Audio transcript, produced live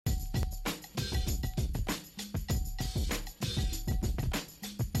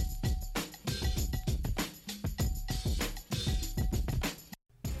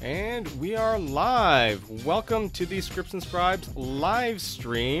And we are live. Welcome to the Scripts and Scribes live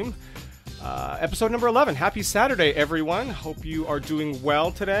stream. Episode number 11. Happy Saturday, everyone. Hope you are doing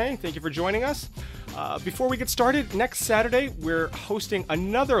well today. Thank you for joining us. Before we get started, next Saturday, we're hosting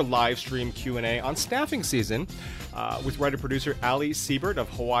another live stream Q&A on staffing season with writer-producer Ali Siebert of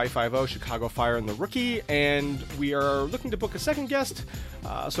Hawaii Five-0, Chicago Fire, and The Rookie. And we are looking to book a second guest,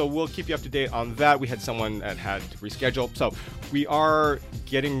 so we'll keep you up to date on that. We had someone that had to reschedule, so we are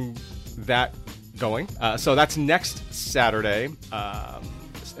getting that going. So that's next Saturday.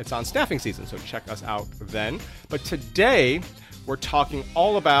 It's on staffing season, so check us out then. But today, we're talking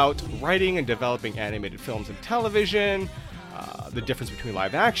all about writing and developing animated films and television, the difference between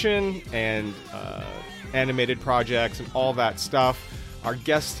live action and animated projects and all that stuff. Our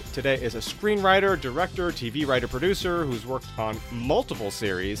guest today is a screenwriter, director, TV writer, producer who's worked on multiple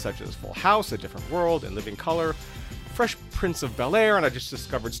series such as Full House, A Different World, and Living Color, Fresh Prince of Bel-Air, and I just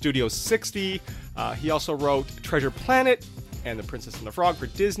discovered Studio 60. He also wrote Treasure Planet and The Princess and the Frog for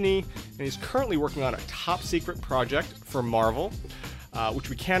Disney, and he's currently working on a top secret project for Marvel, which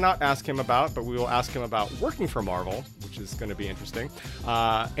we cannot ask him about, but we will ask him about working for Marvel, which is going to be interesting.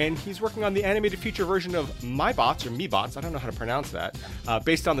 And he's working on the animated feature version of My Bots, or Me Bots, I don't know how to pronounce that,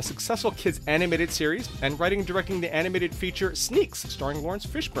 based on the successful kids animated series, and writing and directing the animated feature Sneaks, starring Lawrence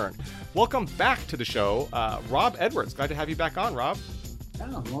Fishburne. Welcome back to the show, Rob Edwards. Glad to have you back on, Rob.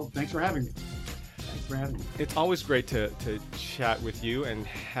 Oh, well, thanks for having me. It's always great to chat with you and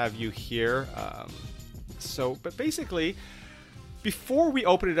have you here. But basically, before we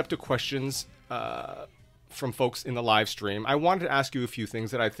open it up to questions from folks in the live stream, I wanted to ask you a few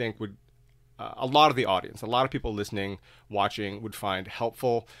things that I think would a lot of the audience, a lot of people listening, watching would find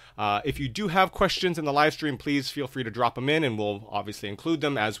helpful. If you do have questions in the live stream, please feel free to drop them in, and we'll obviously include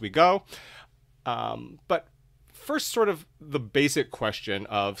them as we go. But first, sort of the basic question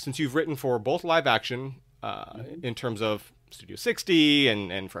of, since you've written for both live action in terms of Studio 60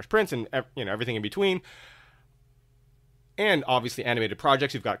 and Fresh Prince and everything in between, and obviously animated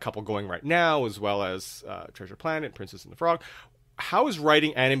projects, you've got a couple going right now, as well as Treasure Planet, Princess and the Frog. How is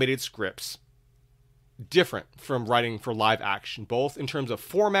writing animated scripts different from writing for live action, both in terms of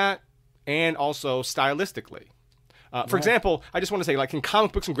format and also stylistically? For example, I just want to say, like in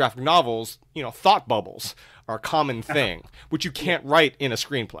comic books and graphic novels, thought bubbles are a common thing, which you can't write in a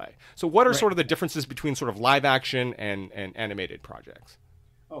screenplay. So what are sort of the differences between sort of live action and animated projects?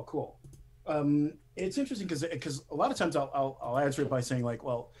 Oh, cool. It's interesting because a lot of times I'll answer it by saying, like,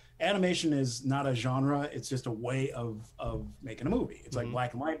 well, animation is not a genre. It's just a way of making a movie. It's like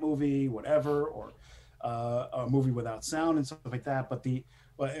black and white movie, whatever, or a movie without sound and stuff like that. But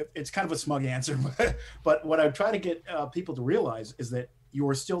it's kind of a smug answer, but what I try to get people to realize is that you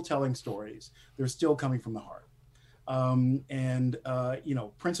are still telling stories. They're still coming from the heart.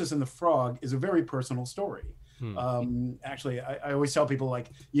 Princess and the Frog is a very personal story. Actually, I always tell people, like,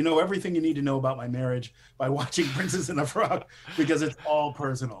 everything you need to know about my marriage by watching Princess and the Frog, because it's all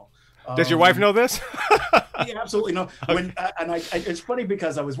personal. Does your wife know this? Yeah, absolutely. No. Okay. It's funny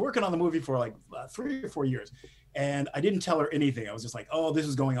because I was working on the movie for like 3 or 4 years, and I didn't tell her anything. I was just like, oh, this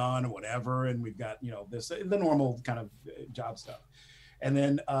is going on or whatever. And we've got, the normal kind of job stuff. And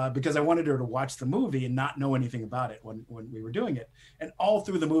then because I wanted her to watch the movie and not know anything about it when we were doing it. And all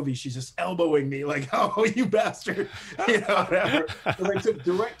through the movie, she's just elbowing me like, oh, you bastard, whatever. So I took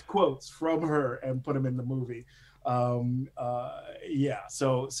direct quotes from her and put them in the movie. So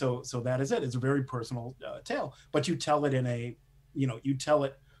that is it. It's a very personal tale, but you tell it you tell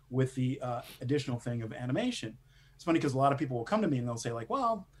it with the additional thing of animation. It's funny because a lot of people will come to me and they'll say, like,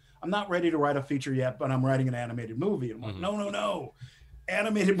 well, I'm not ready to write a feature yet, but I'm writing an animated movie. And I'm like, no.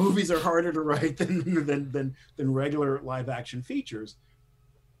 Animated movies are harder to write than regular live action features.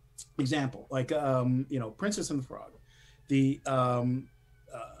 Example, like, Princess and the Frog.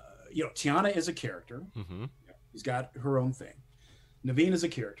 Tiana is a character. He's got her own thing. Naveen is a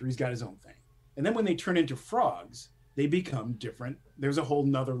character. He's got his own thing. And then when they turn into frogs, they become different. There's a whole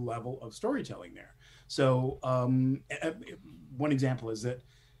nother level of storytelling there. So one example is that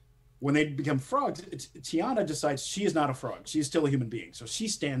when they become frogs, Tiana decides she is not a frog. She's still a human being. So she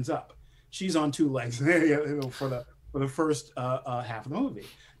stands up. She's on 2 legs for the first half of the movie.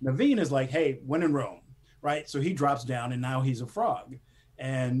 Naveen is like, hey, when in Rome, right? So he drops down and now he's a frog.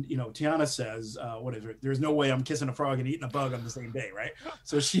 And, Tiana says, what is it? There's no way I'm kissing a frog and eating a bug on the same day, right?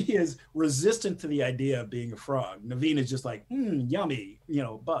 So she is resistant to the idea of being a frog. Naveen is just like, yummy,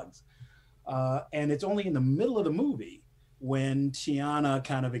 bugs. And it's only in the middle of the movie when Tiana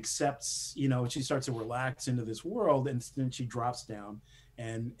kind of accepts, she starts to relax into this world, and then she drops down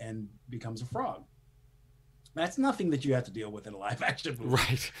and becomes a frog. That's nothing that you have to deal with in a live action movie.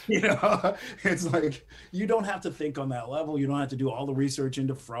 Right. It's like you don't have to think on that level. You don't have to do all the research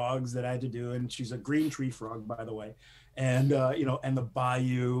into frogs that I had to do. And she's a green tree frog, by the way. And and the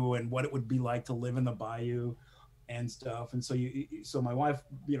bayou and what it would be like to live in the bayou and stuff. And so my wife,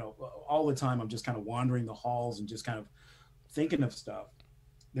 all the time I'm just kind of wandering the halls and just kind of thinking of stuff.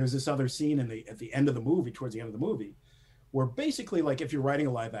 There's this other scene at the end of the movie, towards the end of the movie, where basically, like, if you're writing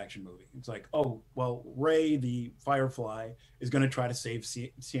a live action movie, it's like, oh, well, Ray, the Firefly, is going to try to save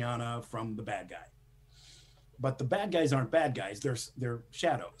Sienna from the bad guy. But the bad guys aren't bad guys. They're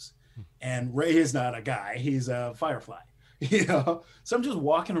shadows. And Ray is not a guy. He's a Firefly. So I'm just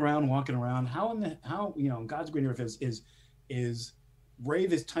walking around. How in God's green earth is Ray,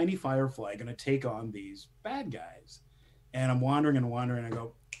 this tiny Firefly, going to take on these bad guys? And I'm wandering. I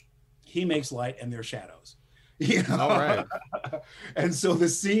go, he makes light and they're shadows. All right. And so the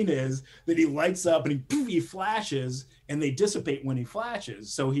scene is that he lights up and he flashes and they dissipate when he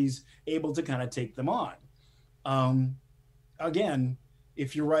flashes. So he's able to kind of take them on. Again,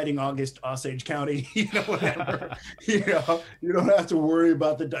 if you're writing August Osage County, whatever, you don't have to worry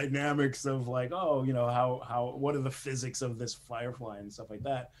about the dynamics of like, how what are the physics of this Firefly and stuff like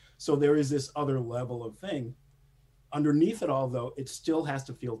that. So there is this other level of thing. Underneath it all, though, it still has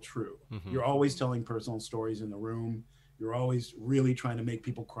to feel true. Mm-hmm. You're always telling personal stories in the room. You're always really trying to make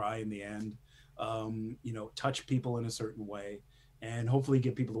people cry in the end, touch people in a certain way, and hopefully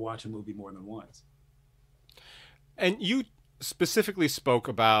get people to watch a movie more than once. And you specifically spoke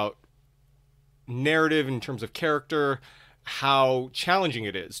about narrative in terms of character, how challenging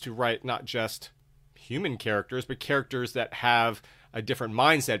it is to write not just human characters, but characters that have a different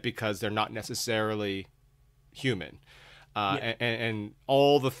mindset because they're not necessarily human, and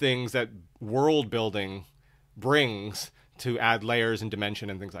all the things that world building brings to add layers and dimension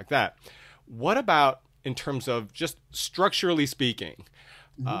and things like that. What about in terms of just structurally speaking?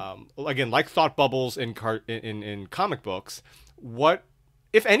 Mm-hmm. Again, like thought bubbles in comic books, what,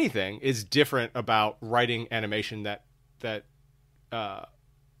 if anything, is different about writing animation that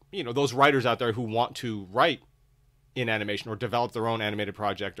those writers out there who want to write in animation or develop their own animated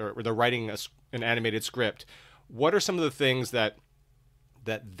project, or they're writing an animated script, what are some of the things that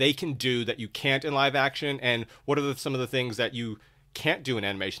they can do that you can't in live action, and what are some of the things that you can't do in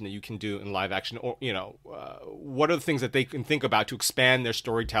animation that you can do in live action? Or what are the things that they can think about to expand their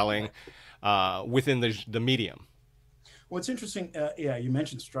storytelling within the medium? Well, it's interesting. You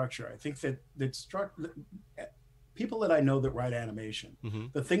mentioned structure. I think that people that I know that write animation, mm-hmm.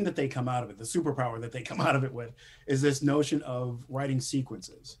 the thing that they come out of it, the superpower that they come out of it with, is this notion of writing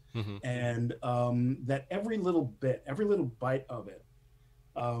sequences, mm-hmm. and that every little bite of it,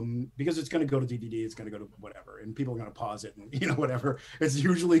 because it's going to go to DVD, it's going to go to whatever, and people are going to pause it, and whatever. It's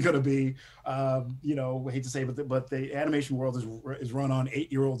usually going to be, I hate to say, but the animation world is run on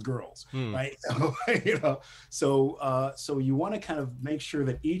 8-year-old girls, right? So you want to kind of make sure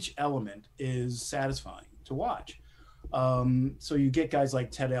that each element is satisfying to watch. So you get guys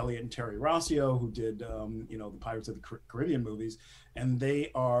like Ted Elliott and Terry Rossio, who did, the Pirates of the Caribbean movies, and they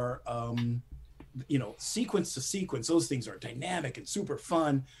are, sequence to sequence. Those things are dynamic and super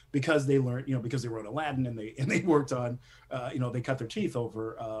fun because they learned, because they wrote Aladdin and they worked on, they cut their teeth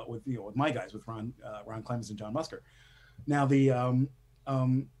over with my guys, with Ron Clements and John Musker. Now and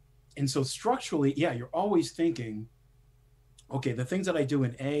so structurally, you're always thinking, okay, the things that I do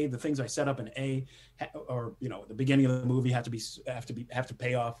in A, the things I set up in A, or the beginning of the movie have to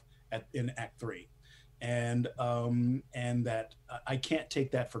pay off in Act 3, and that I can't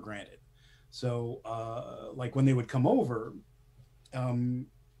take that for granted. So like when they would come over, the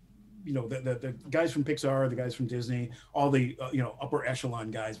guys from Pixar, the guys from Disney, all the upper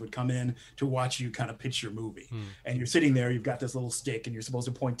echelon guys would come in to watch you kind of pitch your movie, and you're sitting there, you've got this little stick, and you're supposed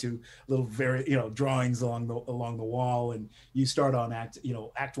to point to little drawings along the wall, and you start on Act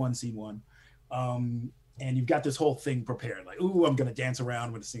 1, Scene 1, and you've got this whole thing prepared, like, ooh, I'm gonna dance around,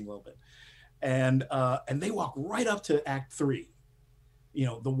 I'm gonna sing a little bit, and they walk right up to Act 3,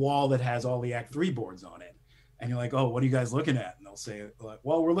 the wall that has all the Act 3 boards on it. And you're like, oh, what are you guys looking at? And they'll say, like,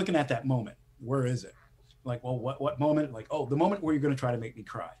 well, we're looking at that moment. Where is it? Like, well, what moment? Like, oh, the moment where you're going to try to make me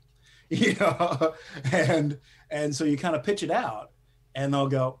cry, and so you kind of pitch it out, and they'll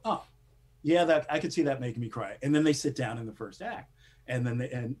go, oh, yeah, that I could see that making me cry. And then they sit down in the first act, and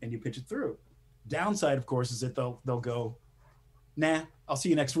then and you pitch it through. Downside, of course, is that they'll go, nah, I'll see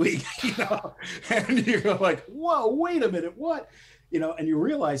you next week, and you go like, whoa, wait a minute, what? And you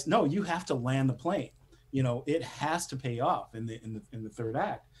realize, no, you have to land the plane. It has to pay off in the third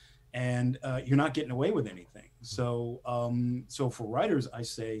act, and you're not getting away with anything. So, so for writers, I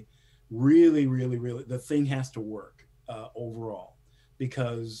say, really, really, really, the thing has to work overall,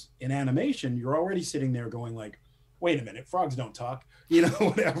 because in animation, you're already sitting there going like, wait a minute, frogs don't talk,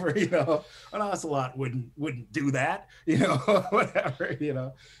 whatever, an ocelot wouldn't do that, whatever,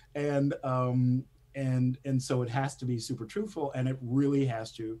 and so it has to be super truthful, and it really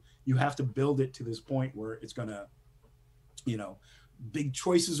has to, you have to build it to this point where it's gonna, big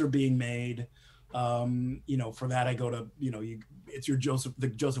choices are being made. For that I go to, it's the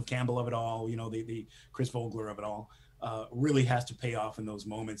Joseph Campbell of it all, the Chris Vogler of it all. Really has to pay off in those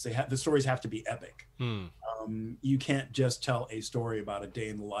moments. The stories have to be epic. You can't just tell a story about a day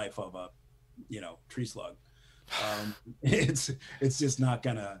in the life of a, tree slug. It's just not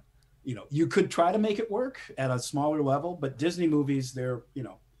gonna, you could try to make it work at a smaller level, but Disney movies, they're,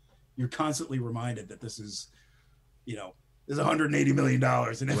 you're constantly reminded that this is, there's $180 million,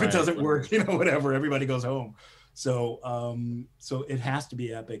 and if it doesn't work, whatever, everybody goes home. So it has to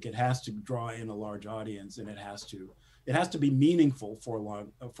be epic. It has to draw in a large audience, and it has to be meaningful for a lot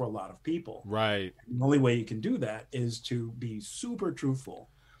of people. Right. The only way you can do that is to be super truthful,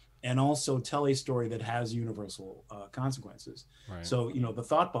 and also tell a story that has universal consequences. Right. So the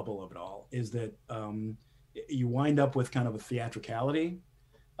thought bubble of it all is that you wind up with kind of a theatricality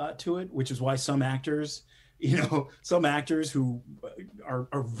to it, which is why some actors who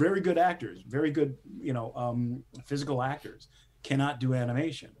are very good actors, very good, physical actors, cannot do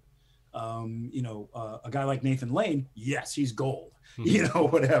animation. A guy like Nathan Lane, yes, he's gold,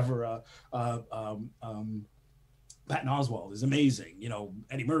 whatever. Patton Oswalt is amazing.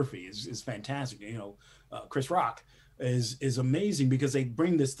 Eddie Murphy is fantastic. Chris Rock is amazing, because they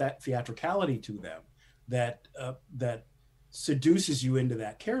bring that theatricality to them that seduces you into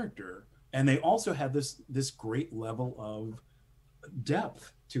that character. And they also have this great level of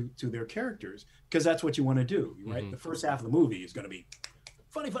depth to their characters, because that's what you want to do, right? The first half of the movie is going to be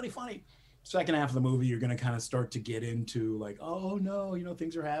funny. Second half of the movie, you're going to kind of start to get into like, oh no,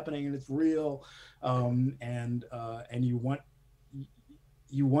 things are happening and it's real, and you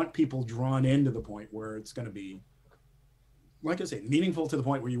want people drawn into the point where it's going to be, like I say, meaningful to the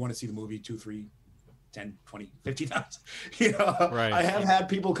point where you want to see the movie 2, 3, 10, 20, 50 times. Right. I have had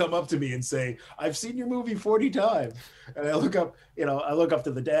people come up to me and say, I've seen your movie 40 times. And I look up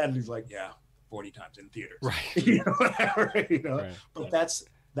to the dad, and he's like, yeah, 40 times in theaters. Right. Whatever, Right. But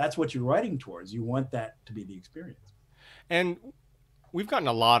that's what you're writing towards. You want that to be the experience. And we've gotten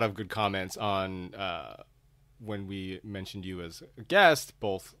a lot of good comments on when we mentioned you as a guest,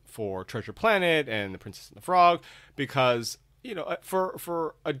 both for Treasure Planet and The Princess and the Frog, because,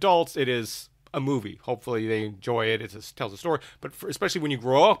 for adults, it is a movie. Hopefully they enjoy it. It tells a story. But especially when you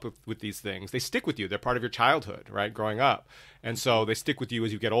grow up with these things, they stick with you. They're part of your childhood, right? Growing up. And so they stick with you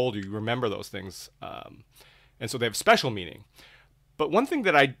as you get older. You remember those things. And so they have special meaning. But one thing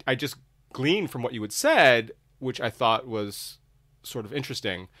that I just gleaned from what you had said, which I thought was sort of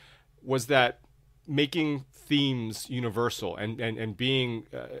interesting, was that making themes universal and being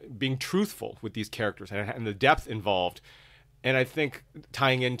truthful with these characters and the depth involved. And I think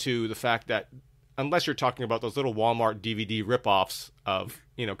tying into the fact that unless you're talking about those little Walmart DVD ripoffs of,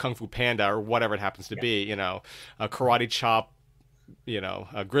 Kung Fu Panda or whatever it happens to be, a Karate Chop,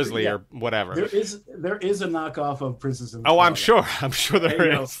 a Grizzly or whatever. There is a knockoff of Princess and the Oh, Frog. I'm sure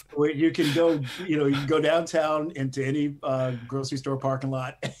there is. You can go, you can go downtown into any grocery store parking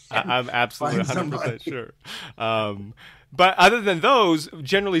lot. I'm absolutely 100% sure. But other than those,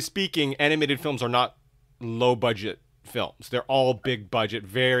 generally speaking, animated films are not low budget films. They're all big budget,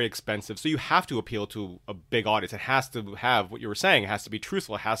 very expensive. So you have to appeal to a big audience. It has to have what you were saying. It has to be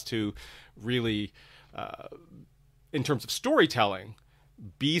truthful. It has to really, in terms of storytelling,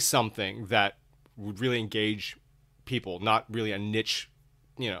 be something that would really engage people, not really a niche,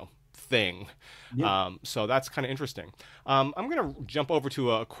 thing. Yeah. So that's kind of interesting. I'm going to jump over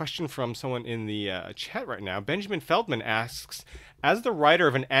to a question from someone in the chat right now. Benjamin Feldman asks, as the writer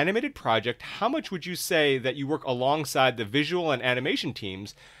of an animated project, how much would you say that you work alongside the visual and animation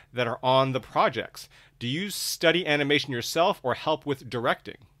teams that are on the projects? Do you study animation yourself or help with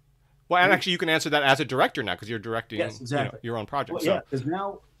directing? Well, and actually you can answer that as a director now, because you're directing your own project. Well, yeah, because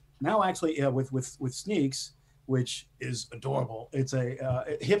now actually with Sneaks, which is adorable. It's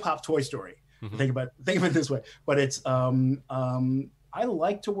a hip hop Toy Story. Mm-hmm. Think of it this way. But it's I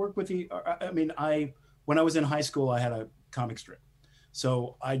like to work with when I was in high school, I had a comic strip,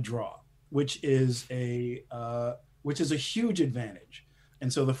 so I draw, which is a huge advantage.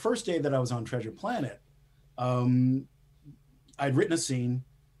 And so the first day that I was on Treasure Planet, I'd written a scene,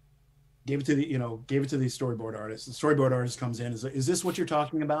 gave it to the storyboard artist. The storyboard artist comes in, is this what you're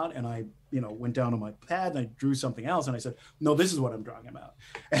talking about? And I, went down on my pad and I drew something else. And I said, no, this is what I'm talking about.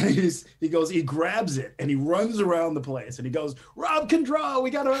 And he grabs it and he runs around the place and he goes, Rob can draw. We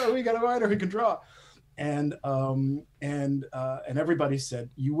got a writer who can draw. And everybody said,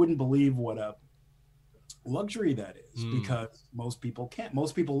 you wouldn't believe what a luxury that is, because most people can't.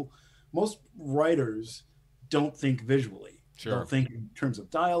 Most writers don't think visually. Sure. They'll think in terms of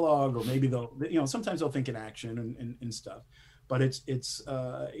dialogue, or maybe sometimes they'll think in action and stuff. But it's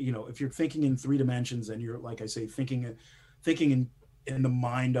if you're thinking in 3 dimensions and you're, like I say, thinking in the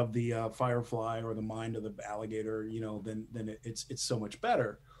mind of the firefly or the mind of the alligator, then it's so much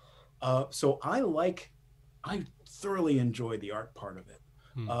better. So I thoroughly enjoy the art part of it.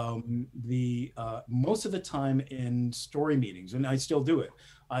 Most of the time in story meetings, and I still do it,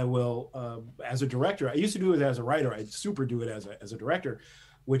 I will, as a director, I used to do it as a writer, I super do it as a director,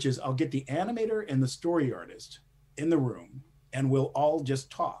 which is I'll get the animator and the story artist in the room and we'll all just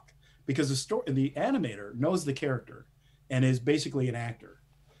talk, because the animator knows the character and is basically an actor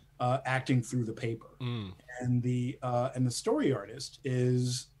acting through the paper. And the story artist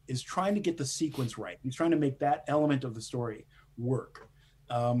is trying to get the sequence right. He's trying to make that element of the story work.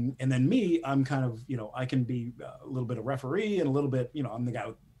 And then me, I'm kind of, I can be a little bit of referee and a little bit, I'm the guy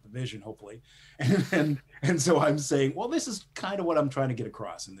with the vision, hopefully. And so I'm saying, well, this is kind of what I'm trying to get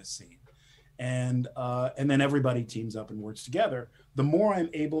across in this scene. And then everybody teams up and works together. The more I'm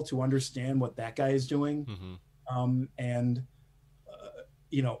able to understand what that guy is doing,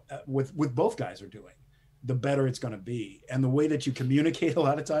 with both guys are doing, the better it's going to be. And the way that you communicate a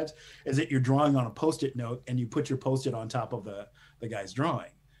lot of times is that you're drawing on a Post-it note and you put your Post-it on top of the guy's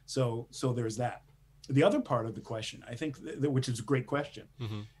drawing. So there's that. The other part of the question, I think, which is a great question,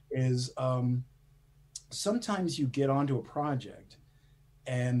 is sometimes you get onto a project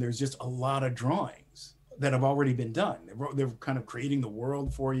and there's just a lot of drawings that have already been done. They're kind of creating the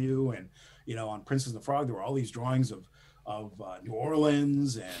world for you. And, on Princess and the Frog, there were all these drawings of New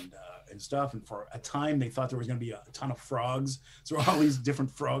Orleans and stuff. And for a time, they thought there was going to be a ton of frogs. So all these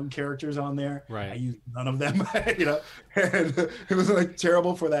different frog characters on there. Right. I used none of them, and it was like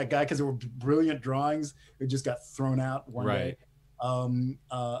terrible for that guy because there were brilliant drawings. It just got thrown out one day.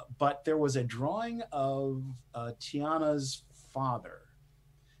 But there was a drawing of Tiana's father.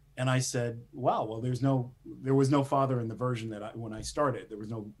 And I said, wow, well, there was no father in the version when I started. There was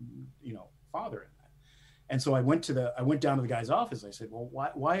no, father in that. And so I went down to the guy's office. I said, well,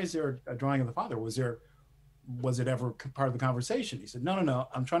 why is there a drawing of the father? Was it ever part of the conversation? He said, no.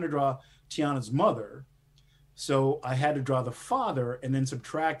 I'm trying to draw Tiana's mother. So I had to draw the father and then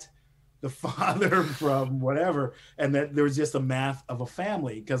subtract the father from whatever. And that there was just a math of a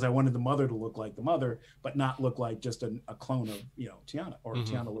family, because I wanted the mother to look like the mother, but not look like just a clone of, Tiana, or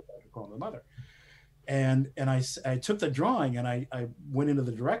Tiana looked like a clone of the mother. And I took the drawing and I went into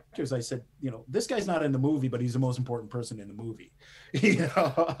the directors. I said, this guy's not in the movie, but he's the most important person in the movie.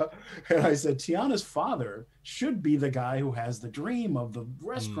 And I said, Tiana's father should be the guy who has the dream of the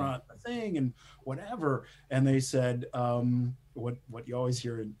restaurant thing and whatever. And they said, what you always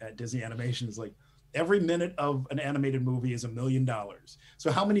hear at Disney Animation is like, every minute of an animated movie is $1 million.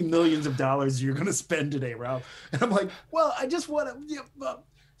 So how many millions of dollars are you going to spend today, Ralph? And I'm like, well, I just want to.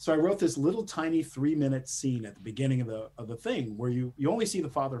 So I wrote this little tiny 3-minute scene at the beginning of the thing where you only see the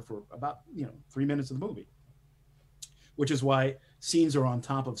father for about 3 minutes of the movie, which is why scenes are on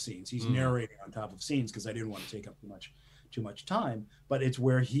top of scenes. He's narrating on top of scenes because I didn't want to take up too much time. But it's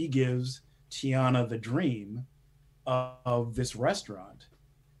where he gives Tiana the dream of this restaurant,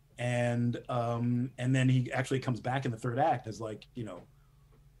 and then he actually comes back in the third act as like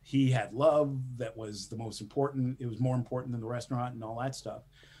he had love that was the most important. It was more important than the restaurant and all that stuff.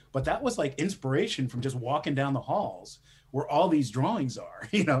 But that was like inspiration from just walking down the halls where all these drawings are.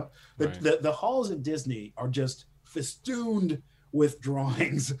 The halls at Disney are just festooned with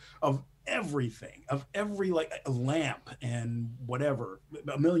drawings of everything, of every, like a lamp and whatever,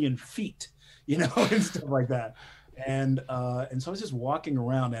 1 million feet, and stuff like that. And so I was just walking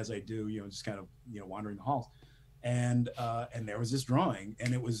around as I do, just kind of, wandering the halls. And there was this drawing,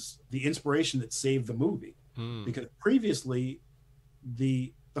 and it was the inspiration that saved the movie, because previously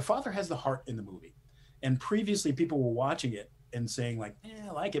the father has the heart in the movie, and previously people were watching it and saying like,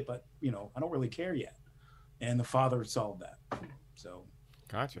 I like it, but I don't really care yet. And the father solved that. So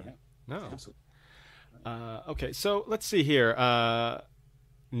gotcha. Yeah, No. absolutely. Okay. So let's see here.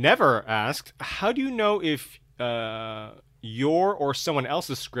 Never asked, how do you know if your or someone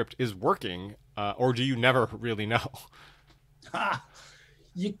else's script is working, or do you never really know?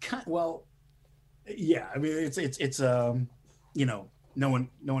 You can't. Well, yeah. I mean, it's no one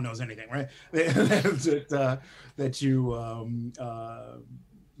knows anything, right? That you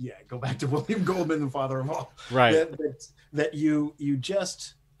yeah, go back to William Goldman, the father of all. Right. That you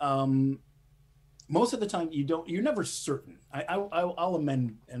just most of the time you're never certain. I'll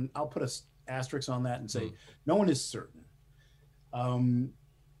amend and I'll put a asterisk on that and say no one is certain.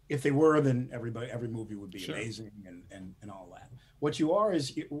 If they were, then every movie would be amazing and all that. What you are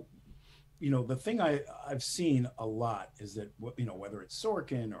is, the thing I've seen a lot is that, whether it's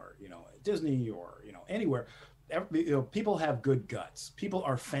Sorkin or, Disney or, anywhere, people have good guts. People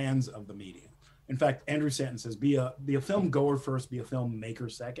are fans of the medium. In fact, Andrew Stanton says, be a film goer first, be a film maker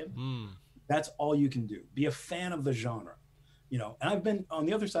second. That's all you can do. Be a fan of the genre, and I've been on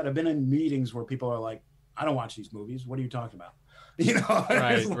the other side. I've been in meetings where people are like, I don't watch these movies. What are you talking about?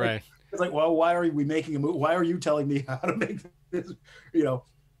 Right, right. It's like, well, why are we making a movie? Why are you telling me how to make this?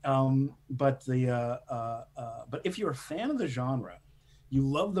 But if you're a fan of the genre, you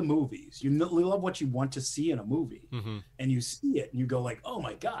love the movies, you love what you want to see in a movie, and you see it and you go like, oh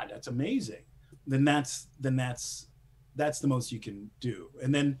my God, that's amazing. Then that's the most you can do.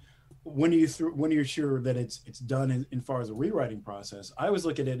 And then when you're sure that it's done in far as a rewriting process, I always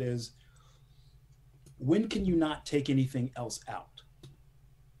look at it as, when can you not take anything else out?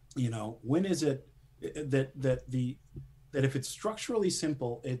 When is it that if it's structurally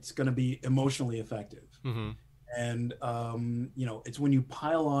simple, it's going to be emotionally effective. And it's when you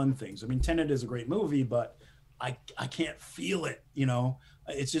pile on things. I mean, Tenet is a great movie, but I can't feel it.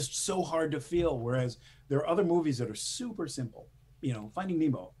 It's just so hard to feel. Whereas there are other movies that are super simple. Finding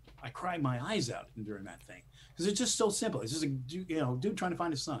Nemo, I cried my eyes out during that thing because it's just so simple. It's just a dude trying to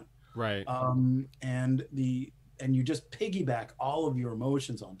find his son. Right. And you just piggyback all of your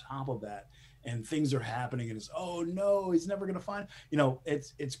emotions on top of that, and things are happening, and it's, oh no, he's never gonna find.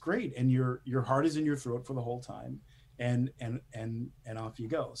 It's great, and your heart is in your throat for the whole time, and off you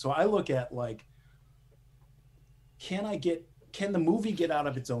go. So I look at, like, can the movie get out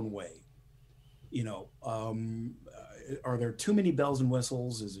of its own way? Are there too many bells and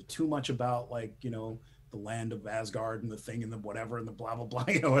whistles? Is it too much about, like, the land of Asgard and the thing and the whatever and the blah blah blah,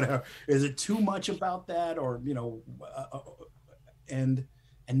 whatever? Is it too much about that, or and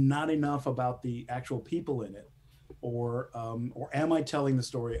not enough about the actual people in it, or am I telling the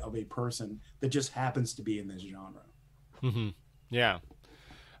story of a person that just happens to be in this genre? Yeah.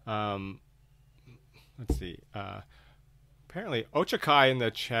 Let's see. Apparently, Ochakai in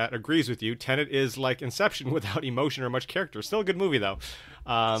the chat agrees with you. Tenet is like Inception without emotion or much character. Still a good movie, though.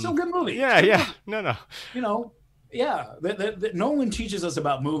 Still a good movie. Yeah. No. Yeah. Nolan teaches us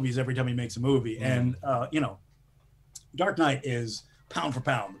about movies every time he makes a movie. And, Dark Knight is pound for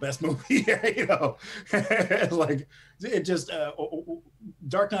pound the best movie. Like, it just,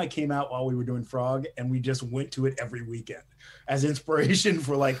 Dark Knight came out while we were doing Frog, and we just went to it every weekend as inspiration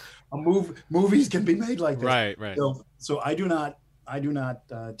for, like, movies can be made like this. Right. So I do not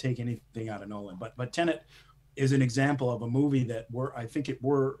take anything out of Nolan, but Tenet is an example of a movie that I think it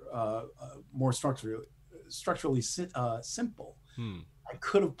were more structurally simple. I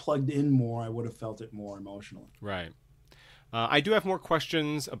could have plugged in more. I would have felt it more emotionally. Right. I do have more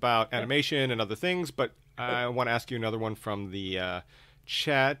questions about animation and other things, but I want to ask you another one from the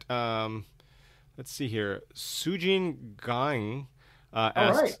chat. Let's see here. Sujin Gang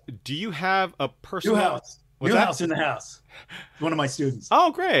asks, do you have a personal... New house in the house. One of my students.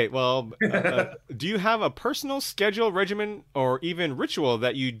 Oh, great. Well, do you have a personal schedule, regimen, or even ritual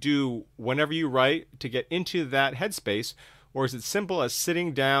that you do whenever you write to get into that headspace? Or is it simple as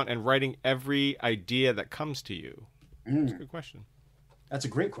sitting down and writing every idea that comes to you? That's a good question. That's a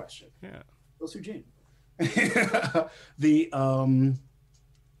great question. Yeah. Go Sujin.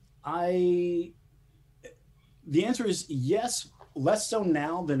 The answer is yes, less so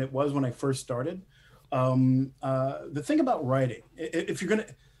now than it was when I first started. The thing about writing, if you're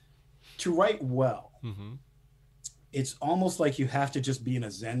to write well, it's almost like you have to just be in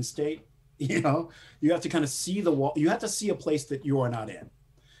a Zen state. You have to kind of see the wall. You have to see a place that you are not in.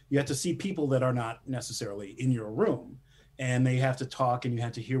 You have to see people that are not necessarily in your room, and they have to talk, and you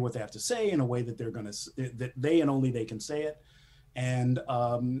have to hear what they have to say in a way that that they and only they can say it. And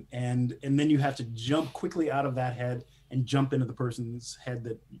then you have to jump quickly out of that head and jump into the person's head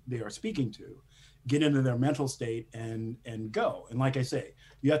that they are speaking to, get into their mental state and go. And like I say,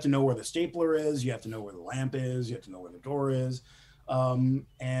 you have to know where the stapler is, you have to know where the lamp is, you have to know where the door is. And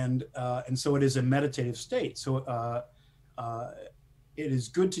so it is a meditative state. So it is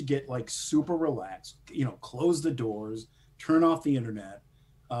good to get, like, super relaxed, close the doors, turn off the internet,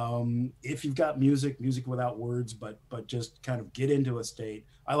 If you've got music without words, but just kind of get into a state.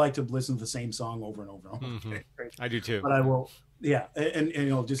 I like to listen to the same song over and over and over. Mm-hmm. I do too. But I will, yeah, and you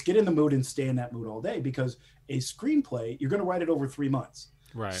know, just get in the mood and stay in that mood all day, because a screenplay, you're going to write it over 3 months.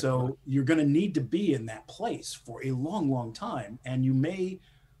 Right. So you're going to need to be in that place for a long, long time, and you may,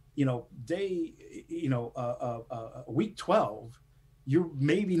 you know, week 12, you're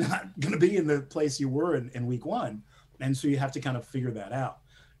maybe not going to be in the place you were in week 1, and so you have to kind of figure that out.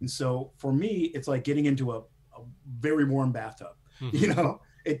 And so for me, it's like getting into a very warm bathtub. Mm-hmm. You know,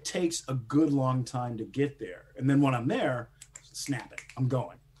 it takes a good long time to get there. And then when I'm there, snap it, I'm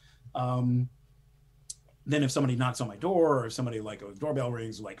going. Then if somebody knocks on my door, or if somebody like a doorbell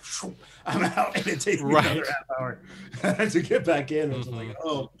rings, like I'm out, and it takes me another half hour to get back in. It's like,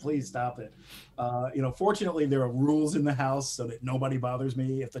 oh, please stop it. You know, fortunately there are rules in the house so that nobody bothers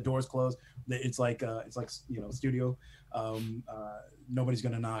me if the door's closed. It's like you know, studio. Nobody's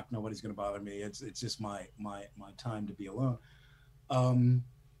going to knock. Nobody's going to bother me. It's just my time to be alone.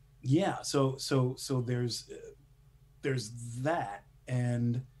 Yeah. So there's that.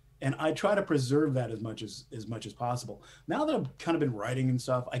 And I try to preserve that as much as possible. Now that I've kind of been writing and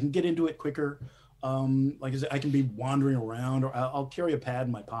stuff, I can get into it quicker. Like I said, I can be wandering around, or I'll carry a pad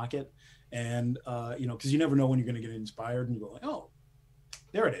in my pocket, and you know, because you never know when you're going to get inspired, and you go like, oh,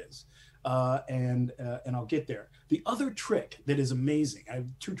 there it is. And I'll get there. The other trick that is amazing, I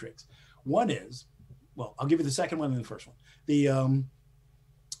have 2 tricks. One is, well, I'll give you the second one and the first one. The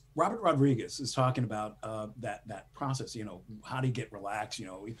Robert Rodriguez is talking about that process. You know, how do you get relaxed? You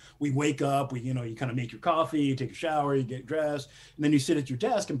know, we wake up, you know, you kind of make your coffee, you take a shower, you get dressed, and then you sit at your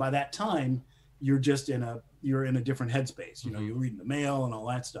desk, and by that time, you're just in a different headspace. You know, you're reading the mail and all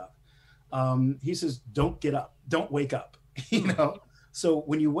that stuff. He says, don't get up, don't wake up. You know. So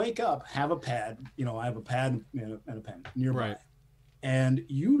when you wake up, have a pad. You know, I have a pad and a pen nearby. Right. And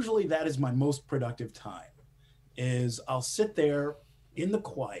usually that is my most productive time. Is I'll sit there in the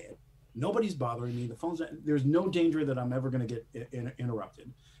quiet. Nobody's bothering me. The phone's, there's no danger that I'm ever going to get interrupted.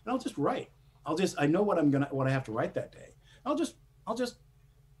 And I'll just write. I know what I have to write that day. I'll just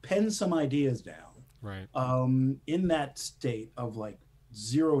pen some ideas down. Right. In that state of like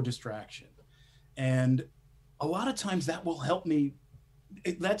zero distraction. And a lot of times that will help me.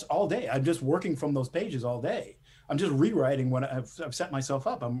 That's all day. I'm just working from those pages all day. I'm just rewriting what I've set myself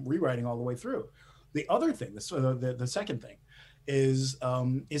up. I'm rewriting all the way through. The other thing, the second thing, is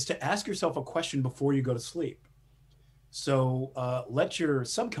to ask yourself a question before you go to sleep. So let your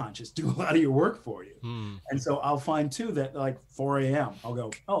subconscious do a lot of your work for you. And so I'll find too that like 4 a.m. I'll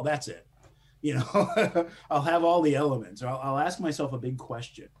go, oh, that's it. You know, I'll have all the elements. Or I'll ask myself a big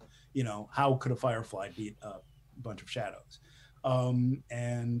question. You know, how could a firefly beat a bunch of shadows? And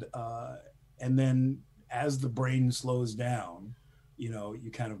then as the brain slows down, you know,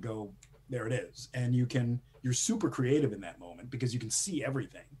 you kind of go, there it is. And you're super creative in that moment because you can see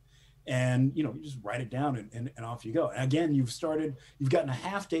everything. And, you know, you just write it down and off you go. And again, you've gotten a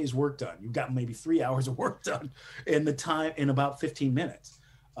half day's work done. You've gotten maybe 3 hours of work done in about 15 minutes.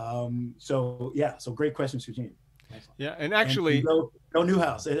 So great question, Eugene. Yeah, and actually, and go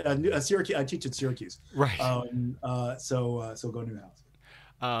Newhouse. Syracuse. I teach at Syracuse. Right. So go Newhouse.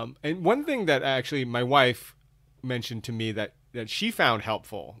 And one thing that actually my wife mentioned to me that she found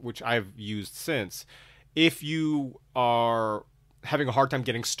helpful, which I've used since, if you are having a hard time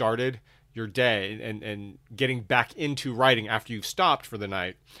getting started your day and getting back into writing after you've stopped for the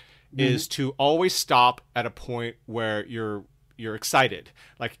night, is to always stop at a point where you're excited.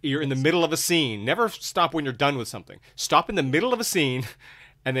 Like you're in the middle of a scene. Never stop when you're done with something. Stop in the middle of a scene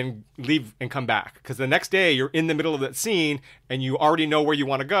and then leave and come back. Because the next day you're in the middle of that scene and you already know where you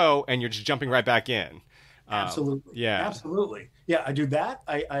want to go and you're just jumping right back in. Absolutely. Yeah. Absolutely. Yeah, I do that.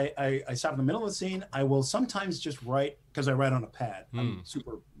 I stop in the middle of the scene. I will sometimes just write, because I write on a pad. I'm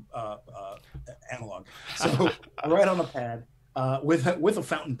super analog. So I write on a pad. With a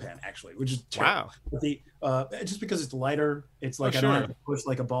fountain pen, actually, which is terrible. Wow. Just because it's lighter, it's like I don't have to push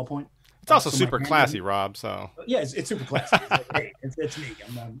like a ballpoint. It's also super classy, Rob. So yeah, it's super classy. It's like, hey, it's me.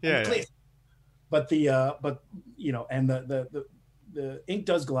 I'm classy. But you know, and the ink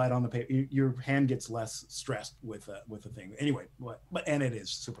does glide on the paper. Your hand gets less stressed with the thing. Anyway, and it is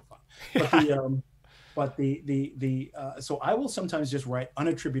super fun. But so I will sometimes just write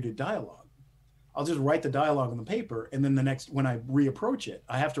unattributed dialogue. I'll just write the dialogue on the paper, and then when I reapproach it,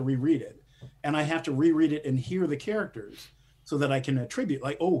 I have to reread it, and I have to reread it and hear the characters so that I can attribute,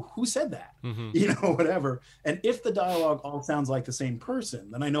 like, oh, who said that? You know, whatever. And if the dialogue all sounds like the same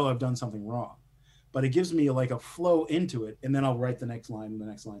person, then I know I've done something wrong. But it gives me like a flow into it, and then I'll write the next line, the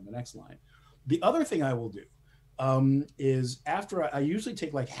next line, the next line. The other thing I will do is after I usually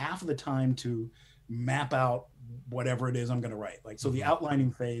take like half of the time to map out whatever it is I'm going to write. Like, so the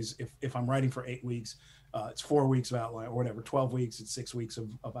outlining phase, if I'm writing for 8 weeks, it's 4 weeks of outline, or whatever, 12 weeks, it's 6 weeks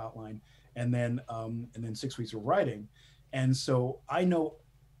of outline, and then 6 weeks of writing. And so I know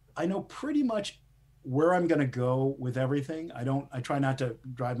pretty much where I'm going to go with everything. I try not to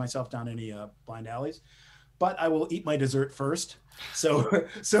drive myself down any blind alleys, but I will eat my dessert first. So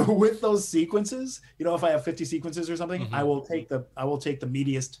with those sequences, if I have 50 sequences or something, I will take the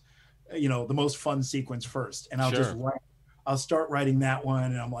meatiest, the most fun sequence first, and I'll just write. I'll start writing that one,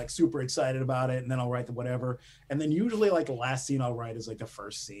 and I'm like super excited about it, and then I'll write the whatever, and then usually like the last scene I'll write is like the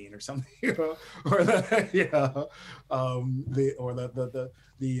first scene or something, or the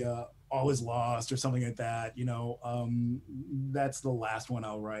all is lost or something like that. That's the last one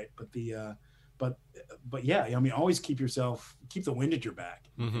I'll write. But yeah, I mean, always keep the wind at your back,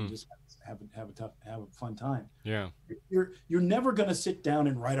 and just have a fun time. Yeah, you're never going to sit down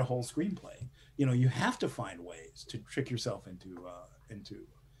and write a whole screenplay. You have to find ways to trick yourself into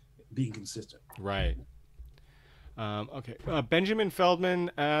being consistent. Right. Okay. Benjamin Feldman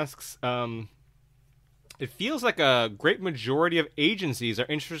asks, it feels like a great majority of agencies are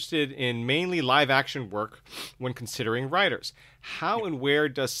interested in mainly live action work when considering writers. How and where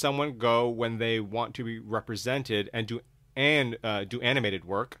does someone go when they want to be represented and do animated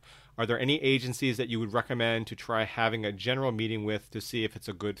work? Are there any agencies that you would recommend to try having a general meeting with to see if it's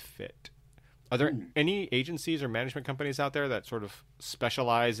a good fit? Are there any agencies or management companies out there that sort of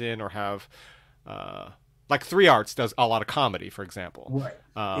specialize in or have, like 3 Arts does a lot of comedy, for example.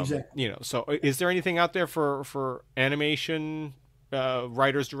 Right. Exactly. So is there anything out there for animation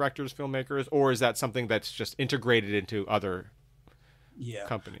writers, directors, filmmakers, or is that something that's just integrated into other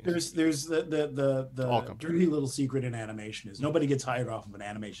companies? There's the dirty little secret in animation is nobody gets hired off of an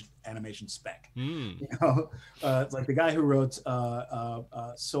animation spec. It's like the guy who wrote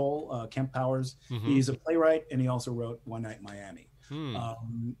Soul, Kemp Powers. He's a playwright, and he also wrote One Night in Miami.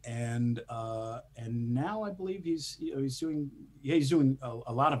 And now I believe he's doing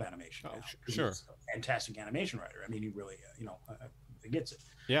a lot lot of animation. Sure. He's a fantastic animation writer. I mean, he really he gets it.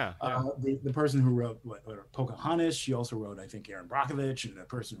 Yeah. The person who wrote Pocahontas, she also wrote, I think, Aaron Brockovich, and the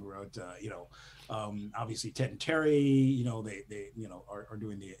person who wrote obviously Ted and Terry. They are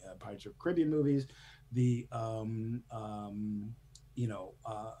doing the Pirates of the Caribbean movies.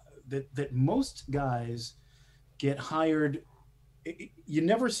 That most guys get hired. You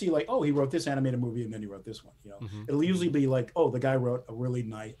never see like, oh, he wrote this animated movie and then he wrote this one. It'll usually be like, oh, the guy wrote a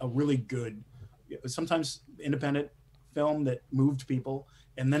really good, sometimes independent film that moved people,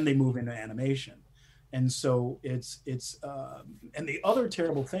 and then they move into animation. And so it's and the other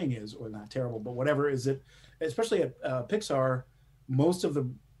terrible thing is, or not terrible, but whatever, is that especially at Pixar, most of the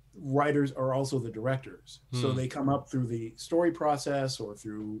writers are also the directors. So they come up through the story process or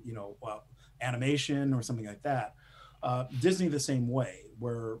through animation or something like that. Disney the same way,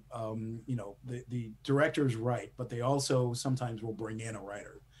 where the directors write, but they also sometimes will bring in a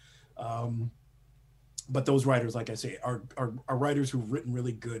writer. But those writers, like I say, are writers who've written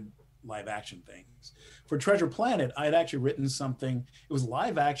really good live action things. For Treasure Planet, I had actually written something. It was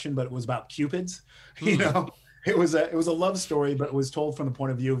live action, but it was about cupids. It was a love story, but it was told from the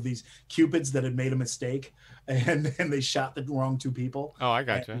point of view of these cupids that had made a mistake, and they shot the wrong two people. Oh, I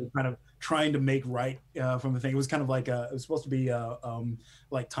gotcha. Kind of trying to make right from the thing. It was kind of like it was supposed to be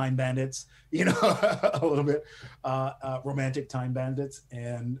like Time Bandits, a little bit romantic Time Bandits.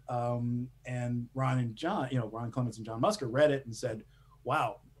 And Ron and John, Ron Clements and John Musker read it and said,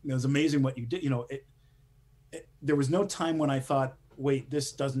 "Wow, it was amazing what you did." There was no time when I thought, "Wait,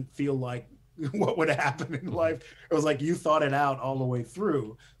 this doesn't feel like what would happen in life." It was like you thought it out all the way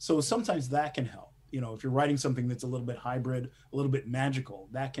through. So sometimes that can help. If you're writing something that's a little bit hybrid, a little bit magical,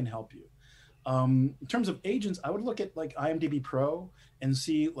 that can help you. In terms of agents, I would look at like IMDb Pro and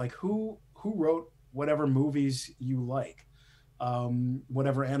see like who wrote whatever movies you like,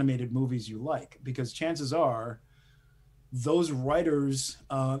 whatever animated movies you like, because chances are those writers,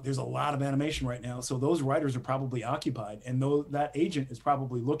 there's a lot of animation right now, so those writers are probably occupied, and that agent is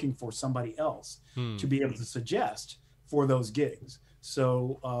probably looking for somebody else to be able to suggest for those gigs.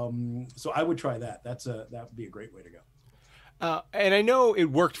 So I would try that. That would be a great way to go. And I know it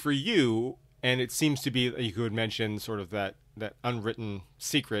worked for you, and it seems to be, you could mention sort of that unwritten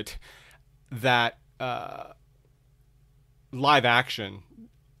secret that live action,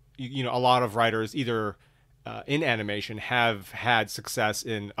 a lot of writers either in animation have had success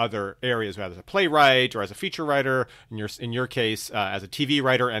in other areas, whether as a playwright or as a feature writer, in your case as a TV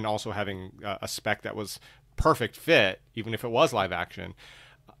writer, and also having a spec that was perfect fit, even if it was live action.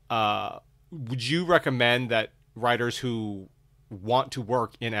 Would you recommend that writers who want to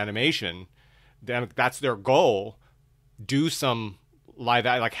work in animation, then that's their goal, do some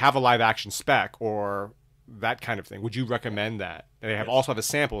like have a live action spec or that kind of thing. Would you recommend that? They also have a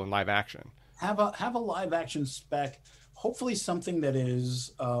sample in live action. Have a live action spec, hopefully something it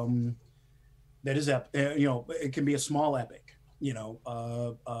can be a small epic,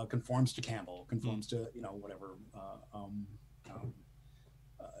 conforms to Campbell, conforms to, whatever,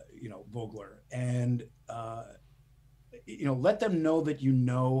 Vogler, and let them know that you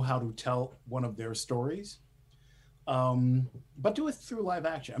know how to tell one of their stories, but do it through live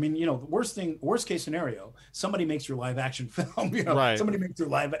action. I mean, the worst case scenario, somebody makes your live action film. Right. Somebody makes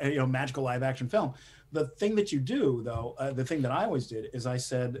your magical live action film. The thing that you do, though, the thing that I always did is I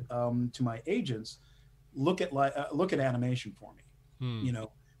said to my agents, look at animation for me.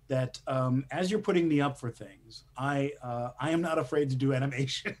 That as you're putting me up for things, I am not afraid to do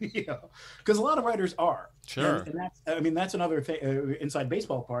animation, because a lot of writers are. Sure. And that's another thing, inside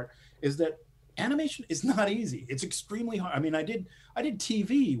baseball part, is that animation is not easy. It's extremely hard. I mean, I did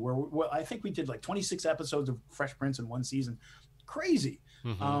TV where I think we did like 26 episodes of Fresh Prince in one season. Crazy.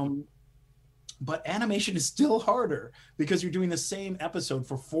 Mm-hmm. But animation is still harder because you're doing the same episode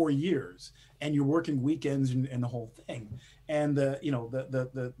for 4 years and you're working weekends and the whole thing. And the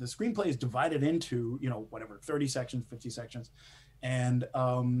screenplay is divided into, 30 sections, 50 sections. And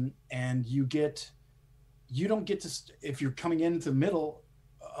you don't get to, if you're coming into the middle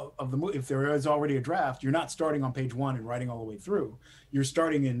of the movie, if there is already a draft, you're not starting on page 1 and writing all the way through. You're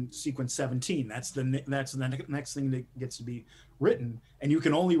starting in sequence 17. That's the next thing that gets to be written, and you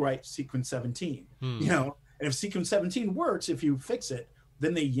can only write sequence 17. And if sequence 17 works, if you fix it,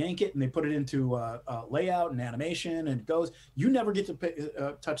 then they yank it and they put it into layout and animation, and it goes. You never get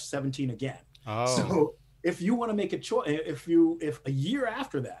to touch 17 again. So if you want to make a choice, if a year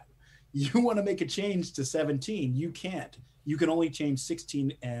after that you want to make a change to 17, you can't. You can only change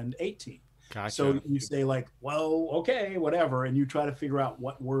 16 and 18. Gotcha. So you say like, well, okay, whatever. And you try to figure out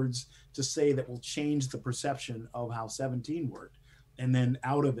what words to say that will change the perception of how 17 worked. And then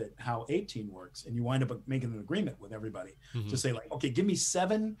out of it, how 18 works. And you wind up making an agreement with everybody to say like, okay, give me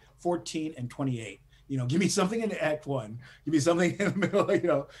 7, 14, and 28. Give me something in Act 1. Give me something in the middle,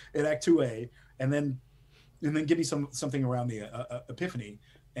 in Act 2A. And then give me something around the Epiphany.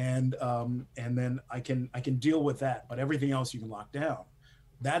 And then I can deal with that, but everything else you can lock down.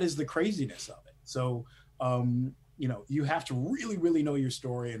 That is the craziness of it. So you have to really, really know your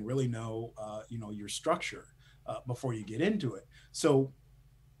story and really know your structure before you get into it. So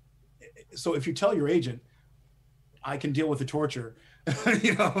if you tell your agent, I can deal with the torture,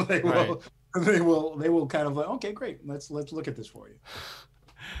 they will kind of like, okay, great, let's look at this for you.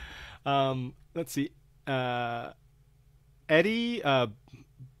 Let's see, Eddie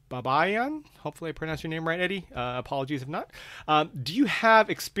Babayan, hopefully I pronounced your name right, Eddie. Apologies if not. Do you have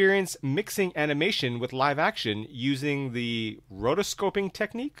experience mixing animation with live action using the rotoscoping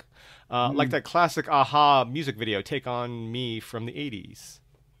technique? Like that classic Aha music video, Take On Me from the 80s.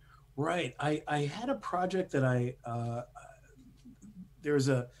 Right. I had a project that there's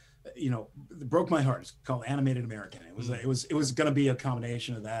a, it broke my heart. It's called Animated American. It was going to be a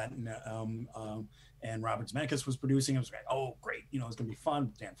combination of that. And Robert Zemeckis was producing. It was like, oh, great. It's going to be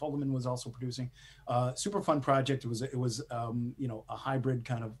fun. Dan Fogelman was also producing. Super fun project. It was a hybrid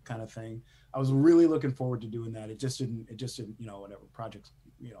kind of thing. I was really looking forward to doing that. It just didn't, whatever, projects,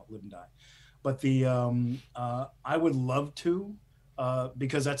 live and die. But I would love to,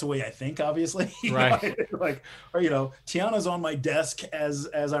 because that's the way I think, obviously. Right. Tiana's on my desk as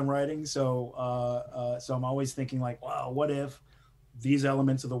I'm writing. So I'm always thinking like, wow, what if these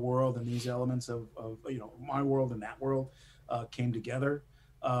elements of the world and these elements of my world and that world came together.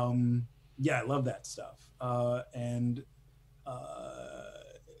 Yeah, I love that stuff.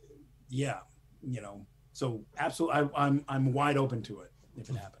 So absolutely, I'm wide open to it if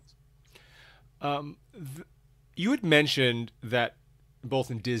it happens. You had mentioned that both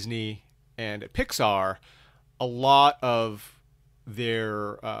in Disney and at Pixar, a lot of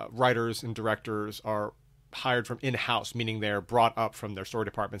their writers and directors are hired from in-house, meaning they're brought up from their story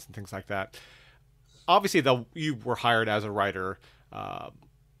departments and things like that. Obviously, you were hired as a writer,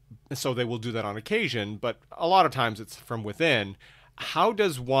 so they will do that on occasion, but a lot of times it's from within. How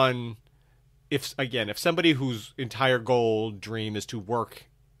does one, if somebody whose entire goal, dream is to work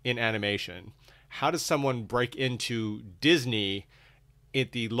in animation, how does someone break into Disney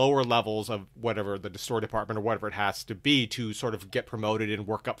at the lower levels of whatever the story department or whatever it has to be to sort of get promoted and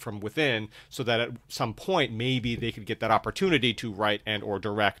work up from within, so that at some point maybe they could get that opportunity to write and or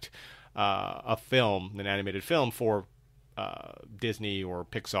direct a film, an animated film for Disney or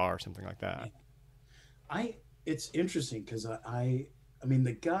Pixar or something like that? it's interesting because I mean,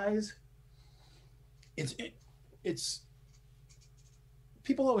 the guys, it's it's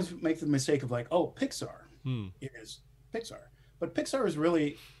people always make the mistake of like, oh, Pixar is Pixar, but Pixar is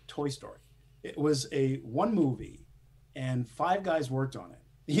really Toy Story. It was a one movie, and five guys worked on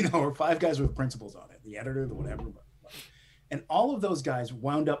it, or five guys were the principals on it, the editor, the whatever. And all of those guys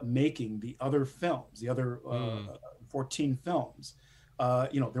wound up making the other films, the other 14 films. There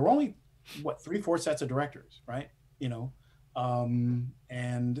were only what 3-4 sets of directors, right? And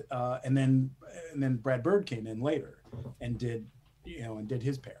then Brad Bird came in later and did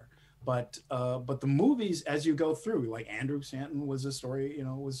his pair. But the movies, as you go through, like Andrew Stanton was a story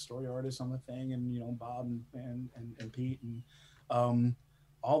artist on the thing, and Bob and Pete and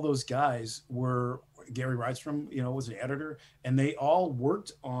all those guys were Gary Rydstrom, was the editor, and they all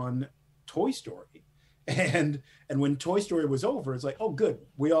worked on Toy Story. And when Toy Story was over, it's like, oh, good,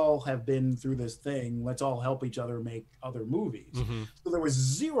 we all have been through this thing. Let's all help each other make other movies. Mm-hmm. So there was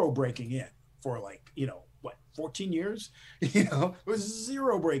zero breaking in for 14 years. There was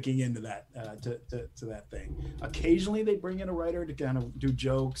zero breaking into that to that thing. Occasionally they bring in a writer to kind of do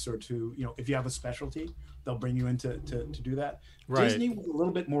jokes, or to if you have a specialty, they'll bring you in to do that. Right. Disney was a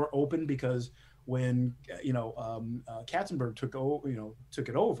little bit more open because when Katzenberg took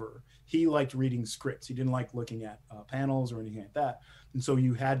it over, he liked reading scripts. He didn't like looking at panels or anything like that, and so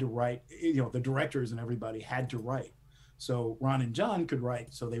you had to write. The directors and everybody had to write. So Ron and John could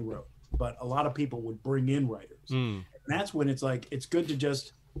write, so they wrote. But a lot of people would bring in writers, and that's when it's like it's good to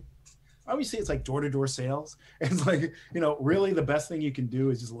just. I always say it's like door-to-door sales. It's like really the best thing you can do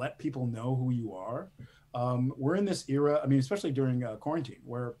is just let people know who you are. We're in this era. I mean, especially during quarantine,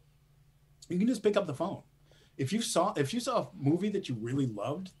 where you can just pick up the phone. If you saw a movie that you really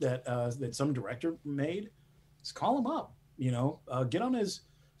loved that some director made, just call him up. Get on his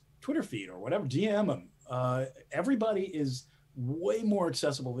Twitter feed or whatever, DM him. Everybody is way more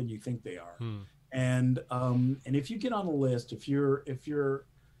accessible than you think they are. And if you get on the list, if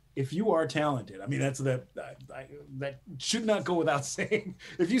you are talented, I mean, that should not go without saying.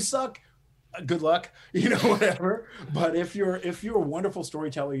 If you suck, good luck, whatever. But if you're a wonderful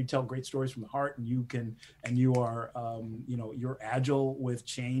storyteller, you tell great stories from the heart, and you are you're agile with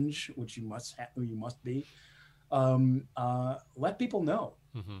change, which you must be. Let people know.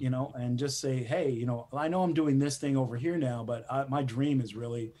 And just say, hey, I know I'm doing this thing over here now, but my dream is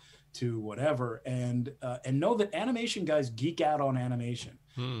really to whatever, and know that animation guys geek out on animation.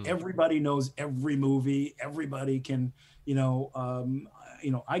 Everybody knows every movie. Everybody can,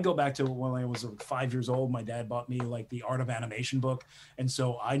 I go back to when I was 5 years old. My dad bought me like the Art of Animation book, and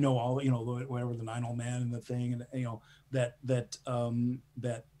so I know all, whatever, the Nine Old Man and the thing, and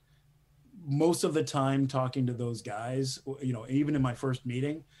that most of the time talking to those guys, even in my first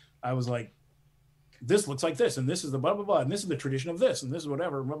meeting, I was like, this looks like this, and this is the blah, blah, blah, and this is the tradition of this, and this is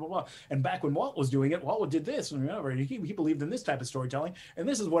whatever, blah, blah, blah. And back when Walt was doing it, Walt did this, and whatever, and he believed in this type of storytelling, and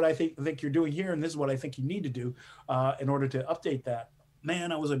this is what I think you're doing here, and this is what I think you need to do in order to update that.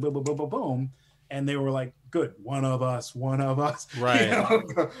 Man, I was like, boom, boom, boom, boom, boom. And they were like, good, one of us, right?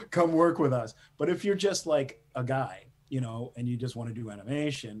 Come work with us. But if you're just like a guy, and you just want to do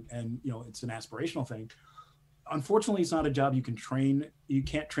animation, and it's an aspirational thing, unfortunately, it's not a job you can train. You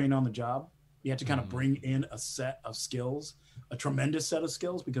can't train on the job. You have to kind of bring in a set of skills, a tremendous set of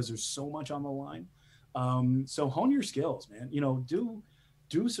skills, because there's so much on the line. So hone your skills, man.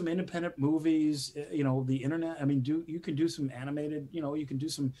 Do some independent movies. The internet. I mean, you can do some animated. You can do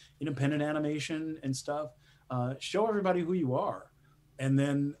some independent animation and stuff. Show everybody who you are. And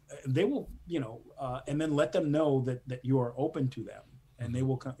then they will, and then let them know that you are open to them, and they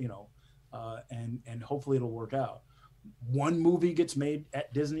will come, and hopefully it'll work out. One movie gets made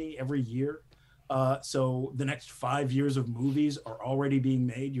at Disney every year. So the next 5 years of movies are already being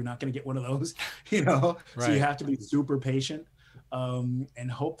made. You're not going to get one of those, Right. So you have to be super patient,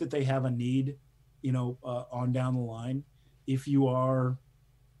 and hope that they have a need, on down the line. If you are,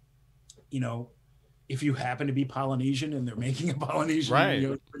 if you happen to be Polynesian and they're making a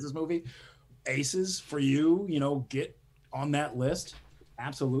Polynesian princess movie, aces for you, get on that list.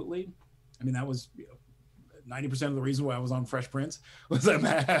 Absolutely. I mean, that was 90% of the reason why I was on Fresh Prince was I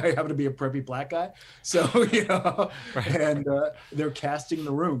happen to be a preppy black guy. So, right. And they're casting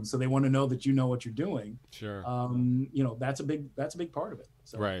the room. So they want to know that you know what you're doing. Sure. That's a big part of it.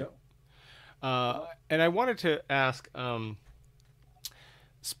 So, right. And I wanted to ask,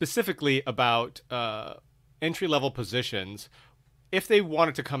 specifically about entry-level positions. If they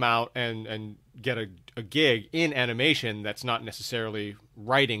wanted to come out and get a gig in animation that's not necessarily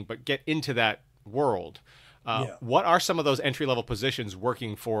writing, but get into that world, Yeah. What are some of those entry level positions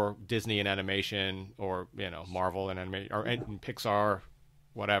working for Disney in animation, or Marvel in animation, or in Pixar,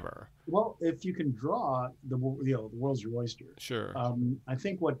 whatever? Well, if you can draw, the world's your oyster. Sure. I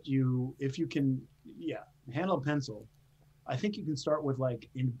think if you can, yeah, handle a pencil, I think you can start with like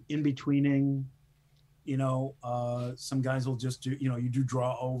in betweening. Some guys will just do, you do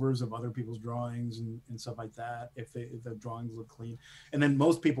draw overs of other people's drawings and stuff like that if the drawings look clean. And then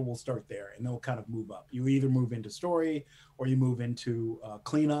most people will start there and they'll kind of move up. You either move into story, or you move into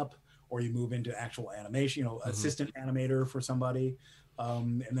cleanup, or you move into actual animation, assistant animator for somebody.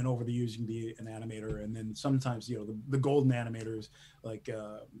 And then over the years you can be an animator. And then sometimes, the golden animators, like,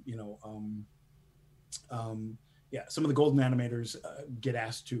 some of the golden animators get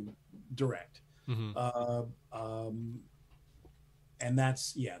asked to direct. And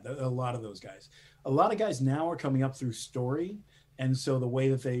that's a lot of those guys. A lot of guys now are coming up through story, and so the way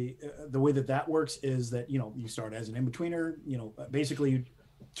that works is that you start as an in-betweener. Basically you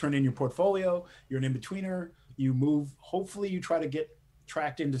turn in your portfolio. You're an in-betweener. You move. Hopefully you try to get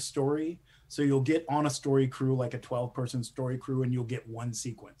tracked into story. So you'll get on a story crew, like a 12-person story crew, and you'll get one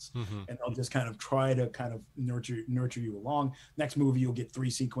sequence. And they'll just kind of try to nurture you along. Next movie, you'll get 3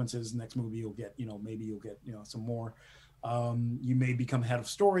 sequences. Next movie, you'll get, maybe you'll get, some more. You may become head of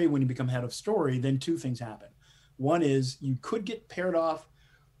story. When you become head of story, then 2 things happen. One is you could get peeled off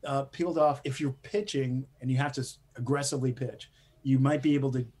if you're pitching and you have to aggressively pitch. You might be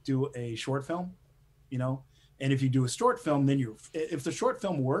able to do a short film, and if you do a short film, then if the short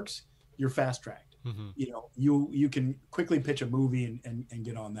film works, you're fast tracked. You can quickly pitch a movie and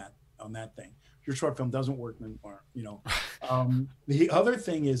get on that thing. If your short film doesn't work, then the other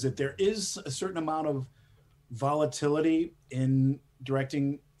thing is that there is a certain amount of volatility in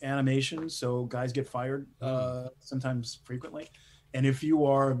directing animation. So guys get fired sometimes frequently. And if you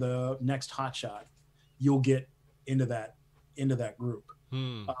are the next hotshot, you'll get into that group.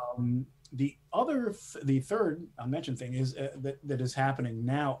 The third I'll mention thing is that is happening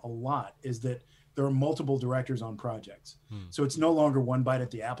now a lot is that there are multiple directors on projects. So it's no longer one bite at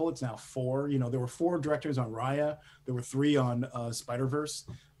the apple. It's now 4. There were 4 directors on Raya. There were 3 on Spider-Verse.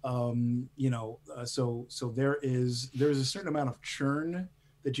 So there's a certain amount of churn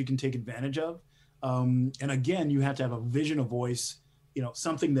that you can take advantage of. And again, you have to have a vision, a voice,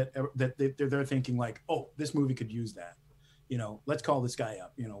 something that they're thinking like, oh, this movie could use that. Let's call this guy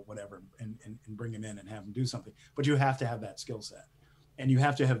up, whatever, and bring him in and have him do something. But you have to have that skill set, and you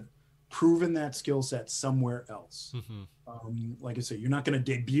have to have proven that skill set somewhere else. Like I say, you're not going to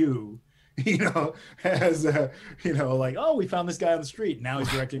debut, as like, oh, we found this guy on the street. Now he's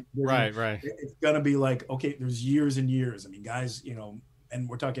directing. Right. It's going to be like, okay, there's years and years. I mean, guys, and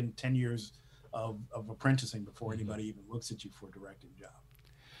we're talking 10 years of apprenticing before anybody even looks at you for a directing job.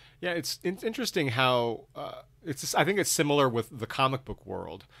 Yeah, it's interesting how I think it's similar with the comic book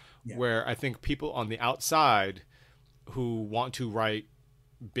world, where I think people on the outside who want to write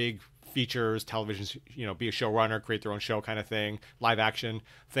big features, television, be a showrunner, create their own show kind of thing, live action,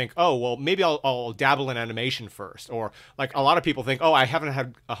 think, oh, well, maybe I'll dabble in animation first. Or like a lot of people think, oh, I've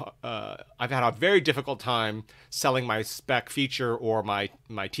had a very difficult time selling my spec feature or my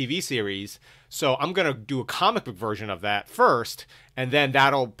TV series. So I'm going to do a comic book version of that first, and then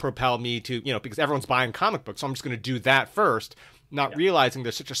that'll propel me to, because everyone's buying comic books. So I'm just going to do that first, not realizing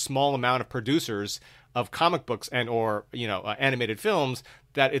there's such a small amount of producers of comic books and or animated films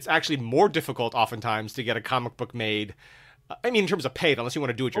that it's actually more difficult oftentimes to get a comic book made. I mean, in terms of paid, unless you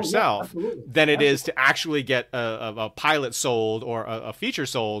want to do it yourself, than it is to actually get a pilot sold or a feature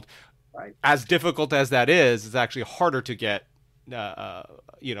sold. Right. As difficult as that is, it's actually harder to get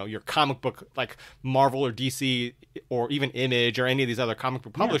your comic book like Marvel or DC or even Image or any of these other comic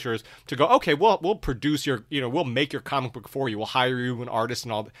book publishers to go, okay, well, we'll produce we'll make your comic book for you. We'll hire you an artist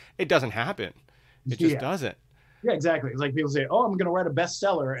and all that. It doesn't happen. It just doesn't. Yeah, exactly. It's like people say, oh, I'm going to write a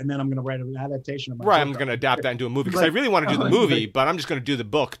bestseller and then I'm going to write an adaptation of my book. I'm going to adapt that into a movie because I really want to do the movie, but I'm just going to do the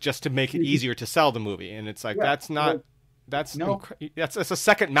book just to make it easier to sell the movie. And it's like, that's a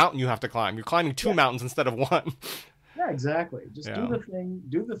second mountain you have to climb. You're climbing 2 mountains instead of 1. Yeah, exactly. Just do the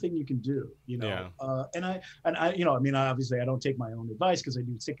thing you can do, and I obviously I don't take my own advice because I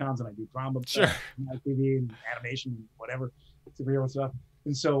do sitcoms and I do drama, TV and animation and whatever, superhero stuff.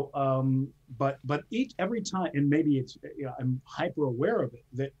 And so, but every time, and maybe it's, I'm hyper aware of it,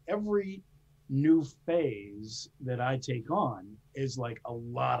 that every new phase that I take on is like a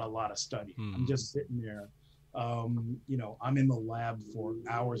lot of study. I'm just sitting there, I'm in the lab for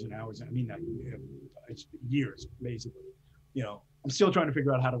hours and hours. I mean, it's years, basically, I'm still trying to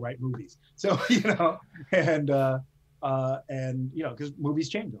figure out how to write movies. So, and because movies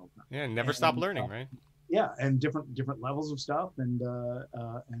change all the time. Yeah. Never stop learning, right? yeah, and different levels of stuff and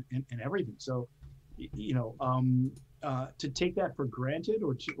everything. So, to take that for granted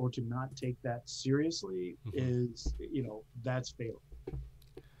or to not take that seriously is, that's fatal.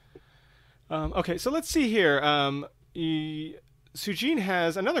 Okay, so let's see here. Sujin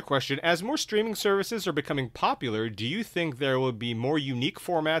has another question. As more streaming services are becoming popular, do you think there will be more unique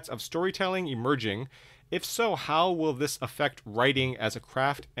formats of storytelling emerging? If so, how will this affect writing as a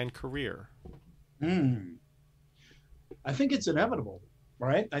craft and career? I think it's inevitable,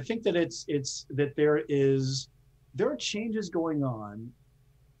 right? I think that it's that there are changes going on.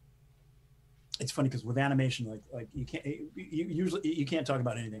 It's funny because with animation, like you can't talk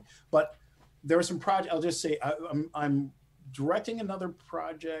about anything, but there are some projects. I'll just say I'm directing another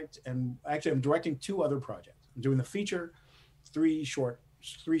project, and actually I'm directing 2 other projects. I'm doing the feature, 3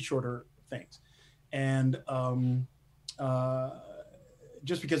 shorter things, and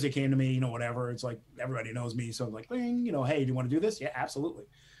just because they came to me, whatever, it's like everybody knows me, so I'm like, hey, do you want to do this? Yeah, absolutely.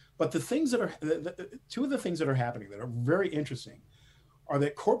 But the things that are 2 of the things that are happening that are very interesting are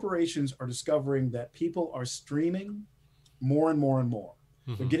that corporations are discovering that people are streaming more and more and more.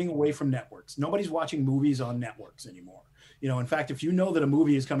 They're getting away from networks. Nobody's watching movies on networks anymore. In fact, if you know that a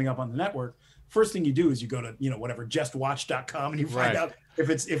movie is coming up on the network, first thing you do is you go to, whatever, justwatch.com, and you find out if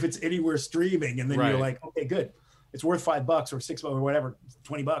it's anywhere streaming. And then you're like, okay, good. It's worth $5 or $6 or whatever,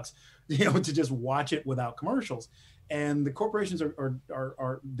 $20, to just watch it without commercials. And the corporations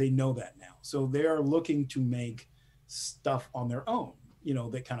are they know that now. So they are looking to make stuff on their own,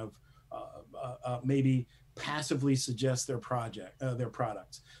 that kind of maybe passively suggest their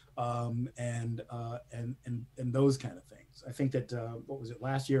products, and those kind of things. I think that what was it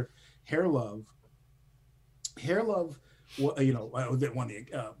last year? Hair Love, that won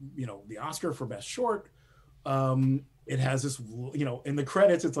the Oscar for Best Short. It has this, in the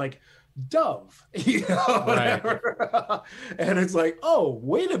credits, it's like Dove, whatever. And it's like, oh,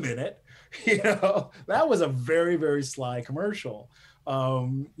 wait a minute, that was a very, very sly commercial.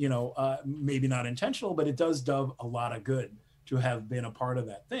 Maybe not intentional, but it does Dove a lot of good to have been a part of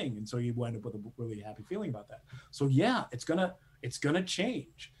that thing. And so you wind up with a really happy feeling about that. So yeah, it's gonna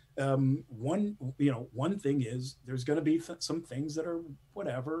change. One thing is there's gonna be some things that are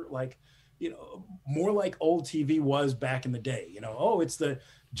whatever, like, more like old TV was back in the day. It's the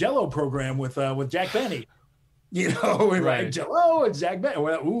Jello program with Jack Benny. Right. Jello and Jack Benny.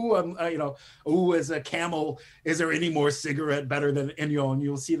 Ooh, as a camel, is there any more cigarette better than? And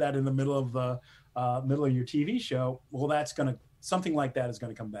you'll see that in the middle of your TV show. Well, something like that is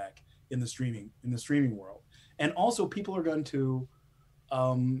going to come back in the streaming world. And also, people are going to,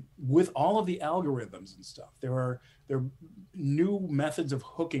 with all of the algorithms and stuff, there are new methods of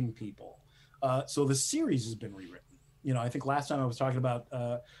hooking people. So the series has been rewritten. I think last time I was talking about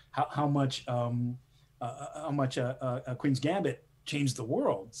how much Queen's Gambit changed the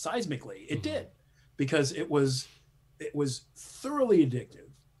world seismically. It did, because it was thoroughly addictive,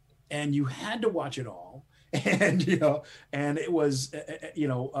 and you had to watch it all. And and it was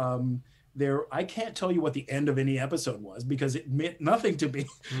there. I can't tell you what the end of any episode was, because it meant nothing to me,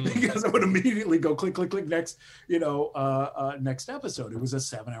 because I would immediately go click next next episode. It was a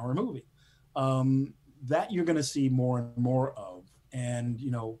 7-hour movie that you're going to see more and more of. And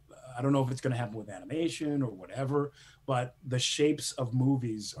I don't know if it's going to happen with animation or whatever, but the shapes of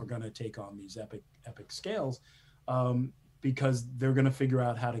movies are going to take on these epic scales, because they're going to figure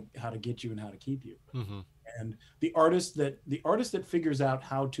out how to get you and how to keep you. And the artist that figures out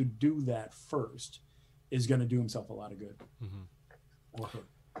how to do that first is going to do himself a lot of good.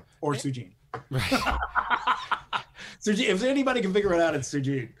 Or Sujin. Sujin, if anybody can figure it out, it's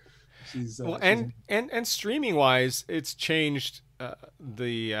Sujin. And streaming wise, it's changed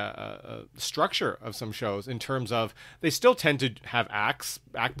the structure of some shows in terms of they still tend to have act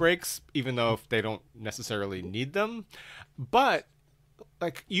breaks, even though if they don't necessarily need them. But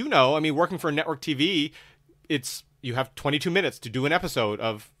working for network TV, you have 22 minutes to do an episode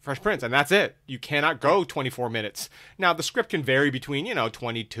of Fresh Prince, and that's it. You cannot go 24 minutes. Now, the script can vary between,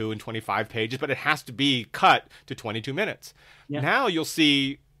 22 and 25 pages, but it has to be cut to 22 minutes. Yeah. Now you'll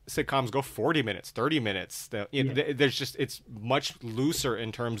see sitcoms go 40 minutes, 30 minutes. It's much looser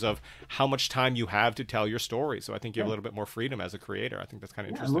in terms of how much time you have to tell your story. So I think you have a little bit more freedom as a creator. I think that's kind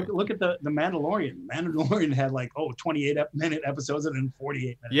of interesting. Look at the Mandalorian. Mandalorian had 28-minute episodes and then 48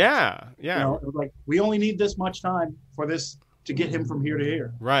 minutes. Yeah. It was like, we only need this much time for this to get him from here to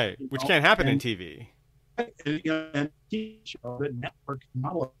here. Right, which can't happen in TV. And the network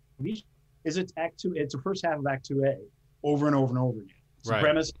model is it's Act 2. It's the first half of Act 2A over and over and over again. It's the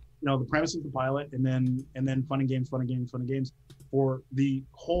premise. the premise is the pilot, and then fun and games, fun and games, fun and games for the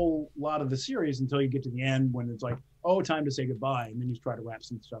whole lot of the series until you get to the end when it's like, oh, time to say goodbye, and then you try to wrap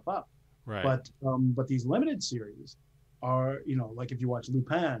some stuff up. Right. But these limited series are, like if you watch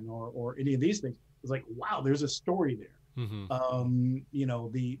Lupin or any of these things, it's like, wow, there's a story there.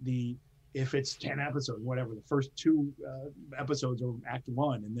 The if it's 10 episodes, whatever, the first 2 episodes are act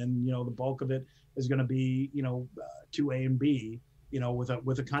 1, and then the bulk of it is going to be 2A and B, with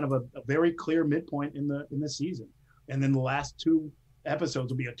a kind of a very clear midpoint in the season, and then the last 2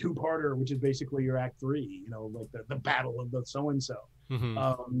 episodes will be a 2-parter, which is basically your act 3, like the battle of the so and so,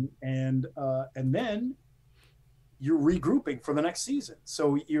 and then you're regrouping for the next season.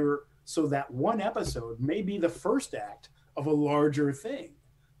 So that one episode may be the first act of a larger thing.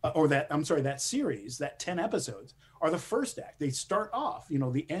 That series, that 10 episodes are the first act. They start off,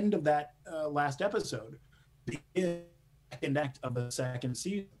 the end of that last episode, the second act of the second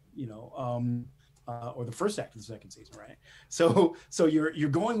season, or the first act of the second season, right? So you're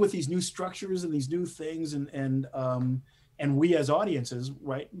going with these new structures and these new things, and we as audiences,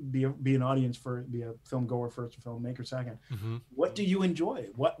 right, be an audience be a film goer first, a filmmaker second. What do you enjoy?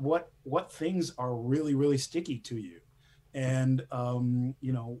 What things are really, really sticky to you? And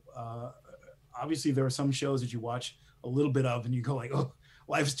obviously there are some shows that you watch a little bit of and you go like, oh,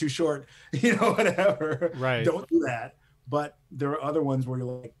 life's too short, whatever. Right. Don't do that. But there are other ones where you're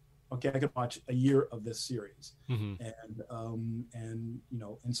like, okay, I could watch a year of this series, and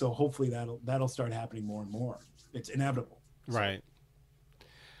so hopefully that'll start happening more and more. It's inevitable. Right.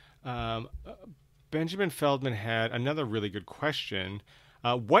 Benjamin Feldman had another really good question.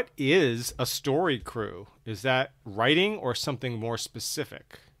 What is a story crew? Is that writing or something more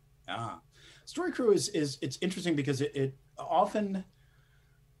specific? Story crew is it's interesting because it often,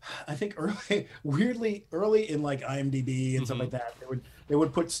 I think weirdly early in like IMDb and stuff like that, they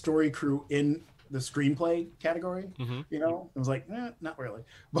would put story crew in the screenplay category. It was like, not really,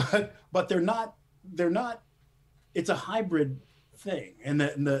 but they're not. It's a hybrid thing, and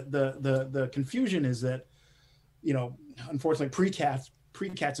the confusion is that, unfortunately,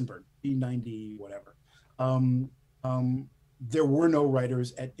 pre-Katzenberg, E90 whatever, there were no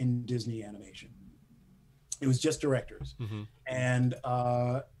writers in Disney animation. It was just directors and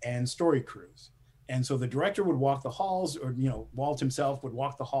story crews. And so the director would walk the halls, or Walt himself would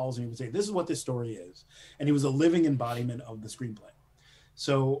walk the halls, and he would say, "This is what this story is," and he was a living embodiment of the screenplay.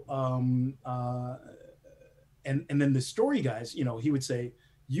 So and then the story guys, he would say,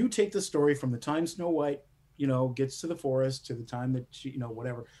 "You take the story from the time Snow White gets to the forest to the time that she,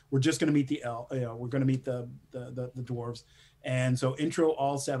 whatever, we're just going to meet we're going to meet the dwarves. And so intro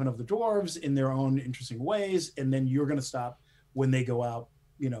all 7 of the dwarves in their own interesting ways. And then you're going to stop when they go out,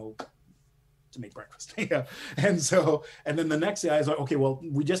 to make breakfast." And then the next guy is like, "Okay, well,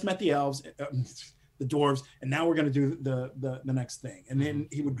 we just met the elves, the dwarves, and now we're going to do the next thing." And then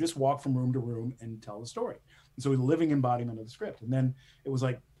he would just walk from room to room and tell the story. And so he's a living embodiment of the script. And then it was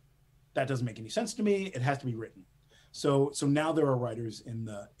like, that doesn't make any sense to me. It has to be written. So now there are writers in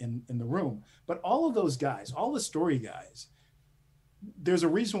the room, but all of those guys, all the story guys, there's a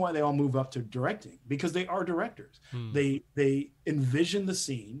reason why they all move up to directing, because they are directors. They envision the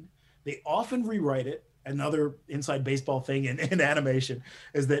scene. They often rewrite it. Another inside baseball thing in animation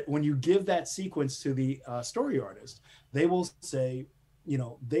is that when you give that sequence to the story artist, they will say,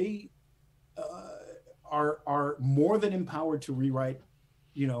 they are more than empowered to rewrite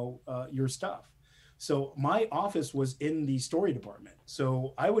your stuff. So my office was in the story department.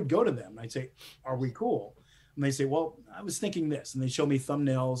 So I would go to them and I'd say, "Are we cool?" And they say, "Well, I was thinking this." And they show me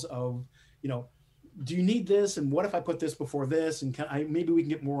thumbnails of, "Do you need this? And what if I put this before this? And maybe we can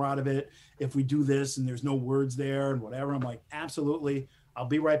get more out of it if we do this and there's no words there and whatever." I'm like, "Absolutely. I'll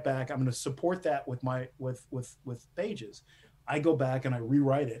be right back. I'm going to support that with with pages." I go back and I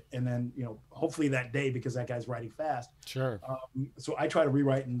rewrite it, and then hopefully that day, because that guy's writing fast. Sure. So I try to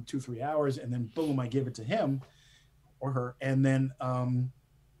rewrite in 2-3 hours, and then boom, I give it to him or her, and then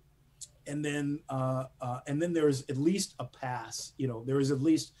there's at least a pass. There is at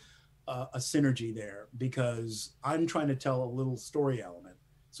least a synergy there, because I'm trying to tell a little story element.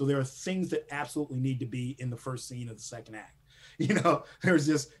 So there are things that absolutely need to be in the first scene of the second act. It's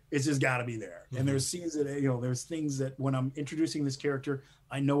just got to be there. And there's scenes that, there's things that when I'm introducing this character,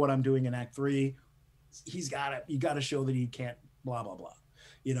 I know what I'm doing in act 3. You got to show that he can't blah, blah, blah,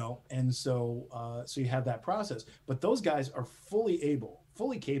 and so you have that process, but those guys are fully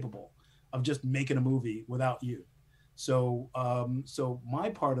capable of just making a movie without you. So my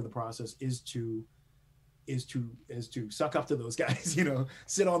part of the process is to suck up to those guys,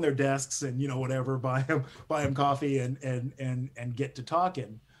 sit on their desks and, whatever, buy them coffee and get to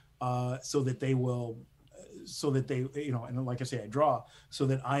talking. so that they will, so that they, and like I say, I draw so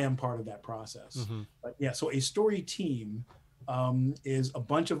that I am part of that process. Mm-hmm. But yeah, so a story team is a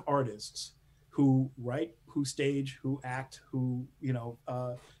bunch of artists who write, who stage, who act, who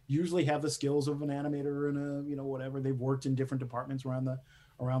usually have the skills of an animator and whatever. They've worked in different departments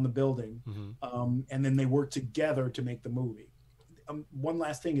around the building, and then they work together to make the movie. One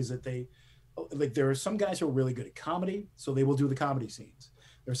last thing is that there are some guys who are really good at comedy, so they will do the comedy scenes.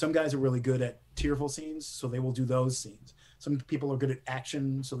 There are some guys who are really good at tearful scenes, so they will do those scenes. Some people are good at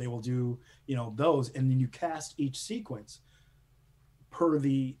action, so they will do those, and then you cast each sequence per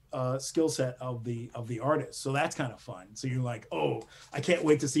the skill set of the artist. So that's kind of fun. So you're like, oh, I can't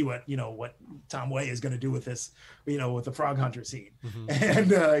wait to see what Tom Way is going to do with this, with the frog hunter scene.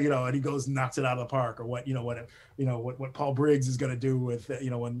 And and he goes and knocks it out of the park, or what Paul Briggs is going to do with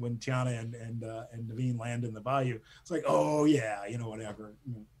when Tiana and Naveen land in the bayou. It's like, oh yeah, whatever.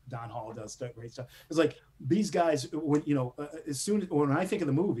 Don Hall does great stuff. It's like these guys, when I think of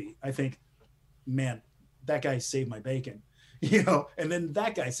the movie, I think, man, that guy saved my bacon. And then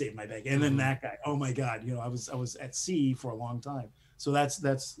that guy saved my bacon, and then that guy. Oh my God, I was at sea for a long time. So that's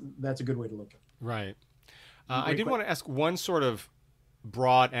a good way to look at it. Right. I did want to ask one sort of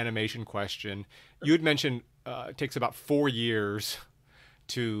broad animation question. You had mentioned it takes about 4 years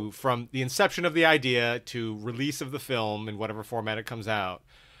from the inception of the idea to release of the film in whatever format it comes out.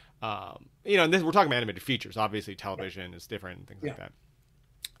 And this, we're talking about animated features. Obviously, television is different and things like that.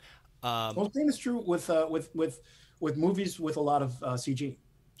 Well, the same is true with movies with a lot of CG.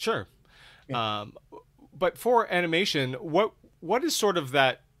 Sure. Yeah. But for animation, what is sort of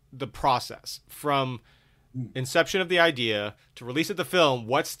the process from inception of the idea to release of the film?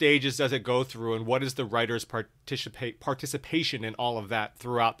 What stages does it go through, and what is the writer's participation in all of that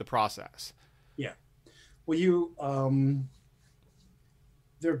throughout the process? Yeah. Well,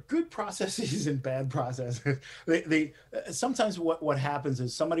 there are good processes and bad processes. They sometimes what happens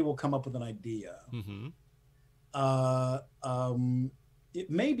is somebody will come up with an idea. It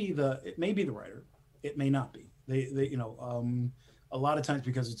may be the writer, it may not be. They a lot of times,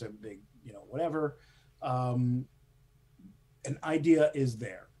 because it's a big whatever, an idea is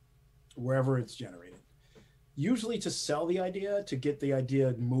there wherever it's generated. Usually, to sell the idea, to get the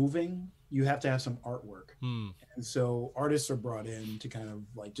idea moving, you have to have some artwork. And so artists are brought in to kind of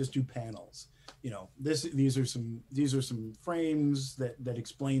like just do panels. These are some frames that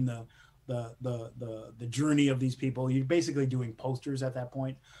explain the journey of these people. You're basically doing posters at that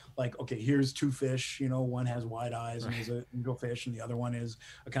point. Like, okay, here's two fish, one has wide eyes and is a eagle fish, and the other one is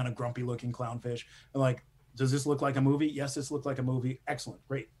a kind of grumpy looking clownfish. And like, does this look like a movie? Yes, this looked like a movie. Excellent.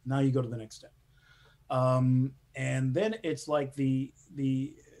 Great. Now you go to the next step. And then it's like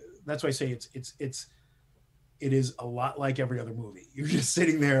that's why I say it is a lot like every other movie. You're just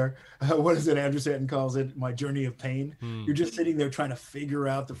sitting there. What is it? Andrew Stanton calls it my journey of pain. You're just sitting there trying to figure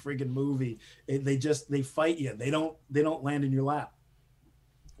out the friggin' movie. They fight you. They don't land in your lap.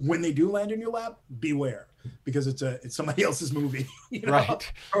 When they do land in your lap, beware, because it's somebody else's movie.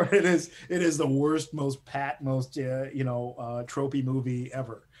 Right. Or it is the worst, most tropey movie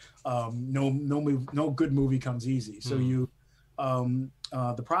ever. No good movie comes easy. So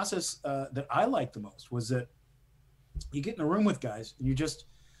the process that I liked the most was that you get in a room with guys and you're just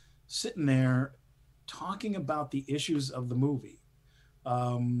sitting there talking about the issues of the movie.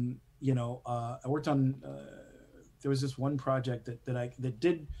 I worked on there was this one project that I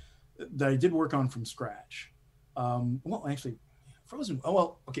did work on from scratch. Well, actually, Frozen. Oh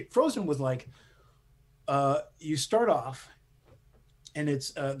well, okay. Frozen was like you start off, and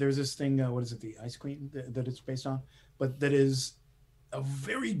it's there's this thing. What is it? The Ice Queen that it's based on, but that is a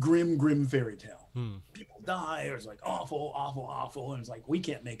very grim fairy tale. People die. It was like awful, and it's like, we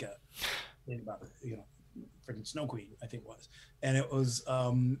can't make a thing about freaking Snow Queen, I think it was, and it was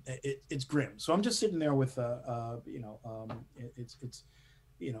it's grim. So I'm just sitting there with me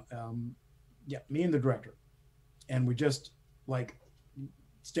and the director, and we just like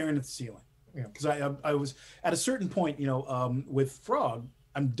staring at the ceiling, because I was at a certain point, with Frog,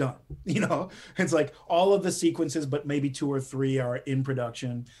 I'm done. It's like all of the sequences, but maybe 2 or 3 are in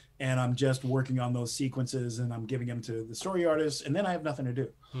production, and I'm just working on those sequences, and I'm giving them to the story artists, and then I have nothing to do.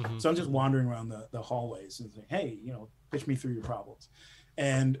 So I'm just wandering around the hallways and saying, hey, pitch me through your problems.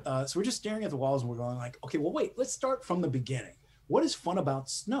 And so we're just staring at the walls, and we're going like, okay, well, wait, let's start from the beginning. What is fun about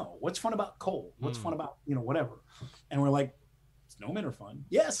snow? What's fun about cold? What's fun about, whatever? And we're like, snowmen are fun.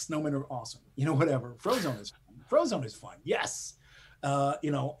 Yes, snowmen are awesome. Whatever. Frozone is fun. Frozone is fun. Yes.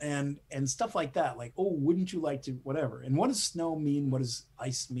 And stuff like that. Like, oh, wouldn't you like to, whatever. And what does snow mean? What does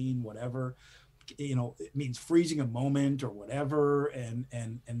ice mean? Whatever. you know, it means freezing a moment or whatever, and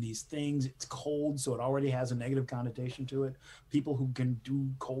these things, it's cold, so it already has a negative connotation to it. People who can do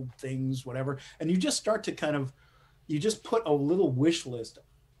cold things, whatever. And you just start to kind of, you just put a little wish list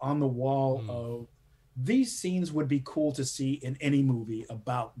on the wall of these scenes would be cool to see in any movie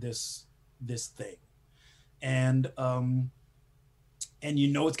about this thing. And you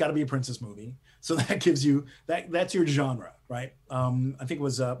know it's got to be a princess movie, so that gives you that's your genre, right? I think it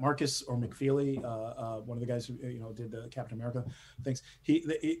was Marcus or McFeely, one of the guys who did the Captain America things.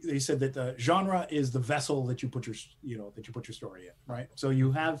 He said that genre is the vessel that you put your story in, right? So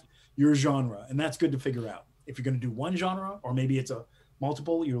you have your genre, and that's good to figure out. If you're going to do one genre, or maybe it's a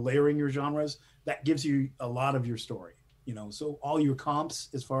multiple, you're layering your genres. That gives you a lot of your story, So all your comps,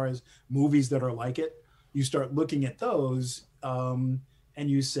 as far as movies that are like it, you start looking at those. And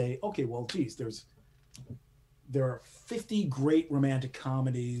you say, okay, well, geez, there are 50 great romantic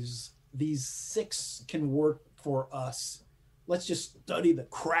comedies. These 6 can work for us. Let's just study the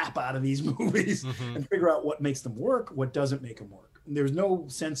crap out of these movies and figure out what makes them work, what doesn't make them work. And there's no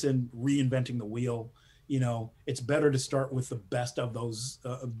sense in reinventing the wheel. It's better to start with the best of those,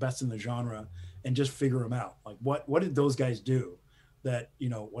 best in the genre, and just figure them out. Like, what did those guys do that,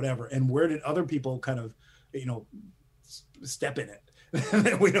 whatever, and where did other people kind of, step in it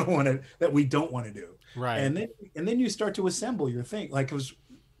that we don't want to do, right? And then you start to assemble your thing. Like, it was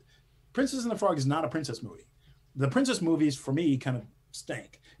Princess and the Frog is not a princess movie. The princess movies for me kind of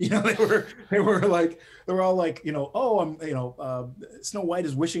stank. They were all like, Snow White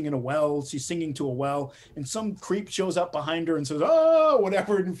is wishing in a well, she's singing to a well, and some creep shows up behind her and says, oh,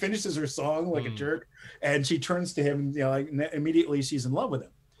 whatever, and finishes her song like a jerk, and she turns to him, immediately she's in love with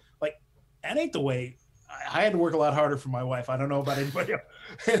him. Like, that ain't the way. I had to work a lot harder for my wife. I don't know about anybody else.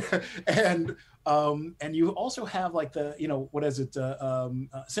 And you also have like the, what is it?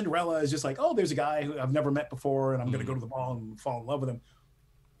 Cinderella is just like, oh, there's a guy who I've never met before, and I'm going to go to the ball and fall in love with him.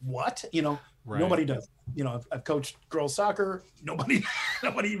 What? Right. Nobody does. I've coached girls soccer. Nobody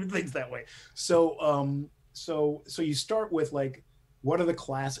even thinks that way. So you start with like, what are the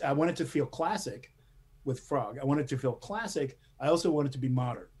class? I want it to feel classic with Frog. I want it to feel classic. I also want it to be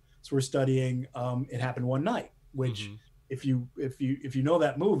modern. So we're studying It Happened One Night, which if you know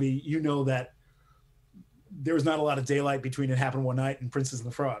that movie, you know that there was not a lot of daylight between It Happened One Night and Princess and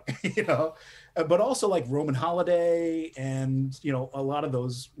the Frog, but also like Roman Holiday and, a lot of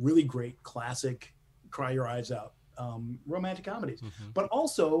those really great classic cry your eyes out romantic comedies, but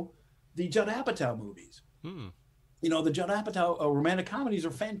also the Judd Apatow movies. The Judd Apatow romantic comedies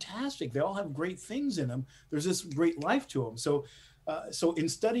are fantastic. They all have great things in them. There's this great life to them. So in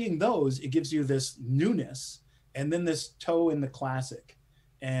studying those, it gives you this newness and then this toe in the classic.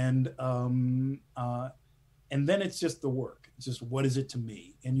 And then it's just the work. It's just, what is it to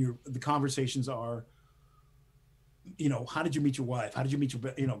me? And the conversations are, how did you meet your wife? How did you meet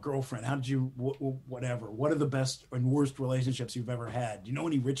your girlfriend? How did you, whatever? What are the best and worst relationships you've ever had? Do you know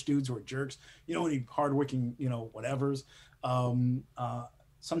any rich dudes who are jerks? You know any hardworking, whatevers?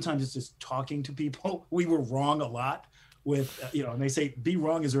 Sometimes it's just talking to people. We were wrong a lot with, and they say be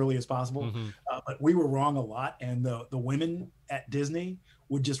wrong as early as possible, but we were wrong a lot. And the women at Disney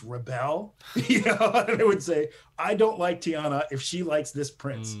would just rebel, and they would say, I don't like Tiana if she likes this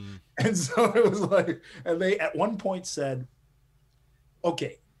prince. And so it was like, and they at one point said,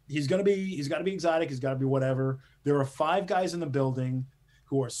 okay, he's got to be exotic, he's got to be whatever. There are 5 guys in the building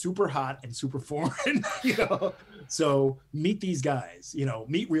who are super hot and super foreign, so meet these guys,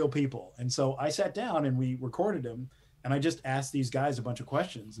 meet real people. And so I sat down and we recorded him, and I just asked these guys a bunch of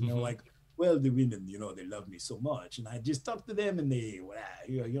questions, and they're like, well, the women, they love me so much, and I just talk to them, and they,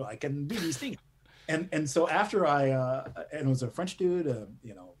 I can do these things. And so after and it was a French dude,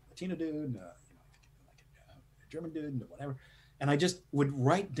 Latina dude, a German dude, and whatever. And I just would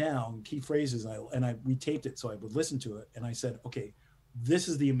write down key phrases, and we taped it, so I would listen to it, and I said, okay, this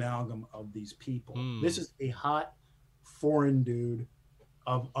is the amalgam of these people. This is a hot foreign dude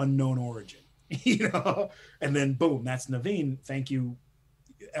of unknown origin, and then boom, that's Naveen. Thank you.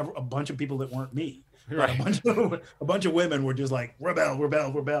 A bunch of people that weren't me, right? A bunch of women were just like rebel,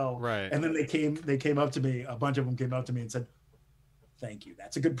 right? And then they came up to me. A bunch of them came up to me and said, "Thank you.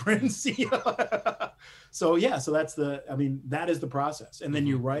 That's a good prince." So that's that is the process. And then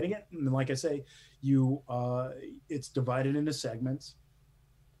you're writing it, and then, like I say, it's divided into segments.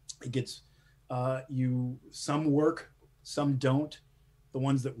 It gets some work, some don't. The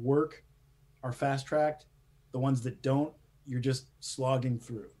ones that work are fast tracked. The ones that don't, you're just slogging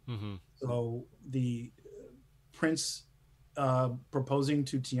through. So the prince proposing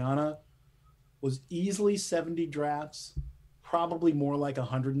to Tiana was easily 70 drafts, probably more like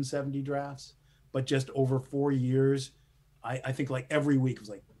 170 drafts, but just over 4 years, I think like every week was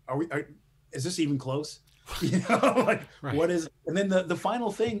like, is this even close? Like Right. what is, and then the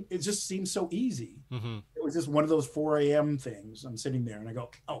final thing, it just seems so easy. It was just one of those 4 a.m. things. I'm sitting there and I go,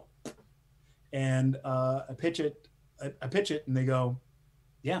 oh, and I pitch it, and they go,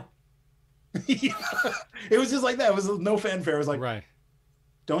 yeah. It was just like that. It was no fanfare. It was like, Right.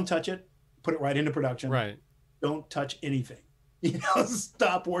 don't touch it, put it right into production. Right. Don't touch anything.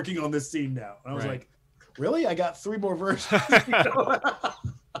 Stop working on this scene now. And I was Right. like, really? I got 3 more versions.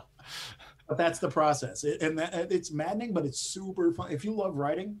 But that's the process. It's maddening, but it's super fun. If you love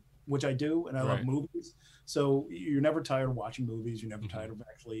writing, which I do, and I love Right. movies, so you're never tired of watching movies. You're never tired of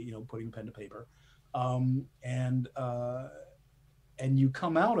actually, putting pen to paper. And you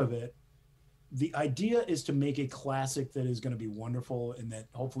come out of it. The idea is to make a classic that is going to be wonderful and that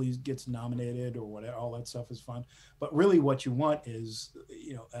hopefully gets nominated or whatever. All that stuff is fun. But really what you want is,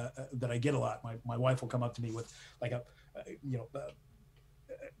 that I get a lot. My wife will come up to me with like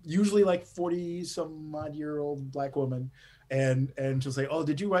usually like 40 some odd year old black woman. And she'll say, oh,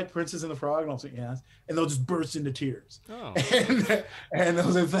 did you write Princess and the Frog? And I'll say, yes. And they'll just burst into tears. Oh. And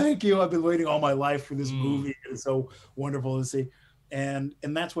they'll say, thank you. I've been waiting all my life for this movie. It's so wonderful to see. And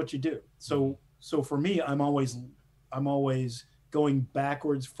that's what you do. So for me, I'm always going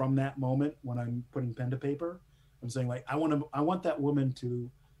backwards from that moment when I'm putting pen to paper. I'm saying like, I want that woman to,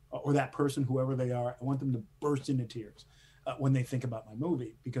 or that person, whoever they are, I want them to burst into tears when they think about my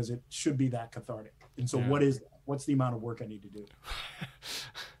movie, because it should be that cathartic. And so what's the amount of work I need to do?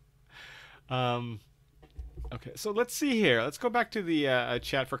 Okay, so let's see here. Let's go back to the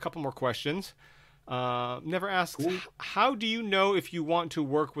chat for a couple more questions. Never asked, cool. How do you know if you want to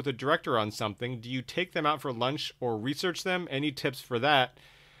work with a director on something? Do you take them out for lunch or research them? Any tips for that?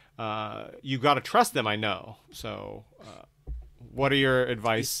 You got to trust them, I know. So, what are your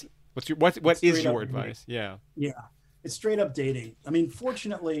advice? What is your advice? Yeah. Yeah. It's straight up dating. I mean,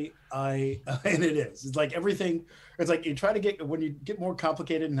 fortunately, and it is. It's like everything. It's like you try to get, when you get more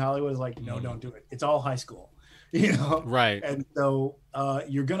complicated in Hollywood, it's like, no, don't do it. It's all high school, Right. And so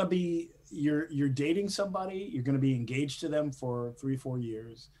you're gonna be you're dating somebody. You're gonna be engaged to them for 3-4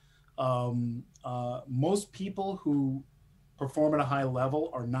 years. Most people who perform at a high level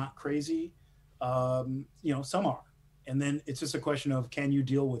are not crazy. Some are, and then it's just a question of, can you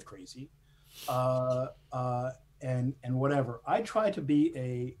deal with crazy? And whatever. I try to be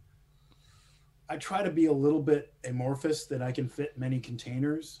a little bit amorphous, that I can fit many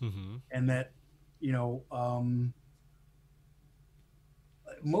containers, and that,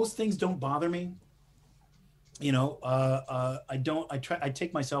 most things don't bother me. I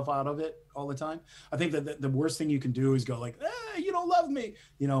take myself out of it all the time. I think that the worst thing you can do is go like, you don't love me,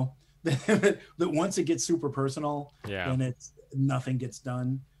 that once it gets super personal, and nothing gets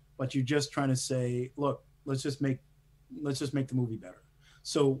done, but you're just trying to say, look, let's just make the movie better.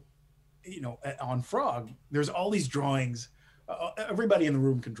 So, on Frog, there's all these drawings. Everybody in the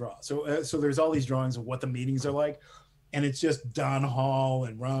room can draw. So there's all these drawings of what the meetings are like. And it's just Don Hall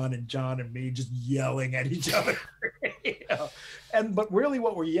and Ron and John and me just yelling at each other. But really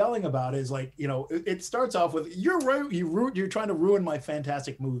what we're yelling about is like, it starts off with, you're trying to ruin my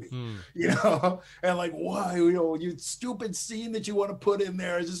fantastic movie, and like, why, you stupid scene that you want to put in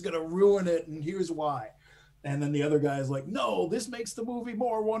there is just going to ruin it. And here's why. And then the other guy is like, no, this makes the movie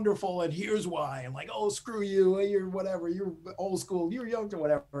more wonderful, and here's why. And like, oh, screw you, you're whatever, you're old school, you're young, or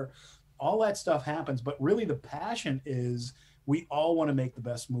whatever. All that stuff happens, but really the passion is, we all want to make the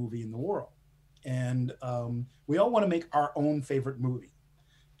best movie in the world. And we all want to make our own favorite movie.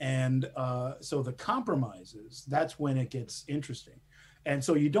 And so the compromises, that's when it gets interesting. And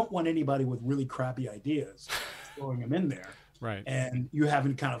so you don't want anybody with really crappy ideas throwing them in there. Right. And you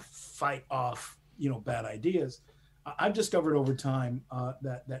having to kind of fight off, bad ideas. I've discovered over time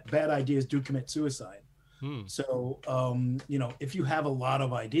that bad ideas do commit suicide. So, if you have a lot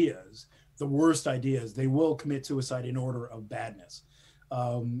of ideas, the worst ideas, they will commit suicide in order of badness.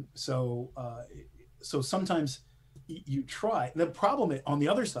 So sometimes you try. The problem on the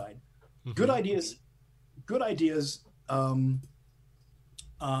other side, good ideas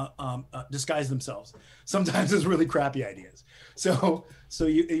disguise themselves. Sometimes it's really crappy ideas. So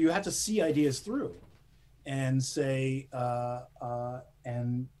you have to see ideas through, and say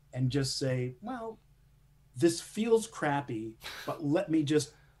and just say, well, this feels crappy, but let me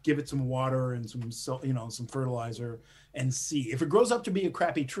just give it some water and some fertilizer and see if it grows up to be a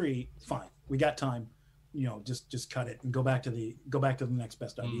crappy tree. Fine, we got time. Just cut it and go back to the next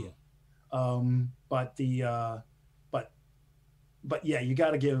best idea. But yeah, you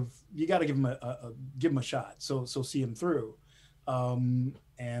got to give them a shot. So see them through.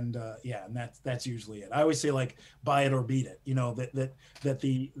 Yeah, and that's usually it. I always say, like, buy it or beat it. You know, that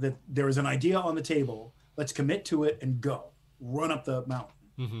there is an idea on the table. Let's commit to it and go run up the mountain.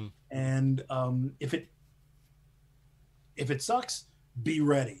 Mm-hmm. And if it sucks, be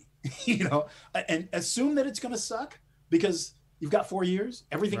ready. You know, and assume that it's going to suck, because you've got 4 years.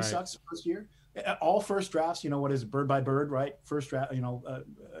 Everything Right. sucks the first year. All first drafts, you know, what is it, bird by bird, right? First draft, you know,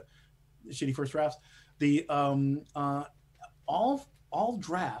 shitty first drafts. The all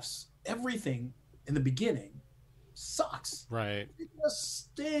drafts, everything in the beginning sucks. Right. They just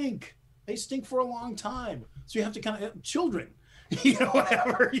stink. They stink for a long time. So you have to kind of, children, you know,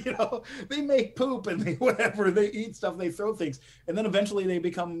 whatever, you know, they make poop and they whatever, they eat stuff, they throw things, and then eventually they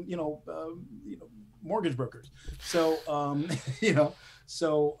become, mortgage brokers. So you know,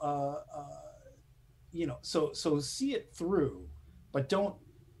 so so see it through, but don't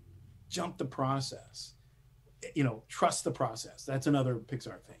jump the process. You know, trust the process. That's another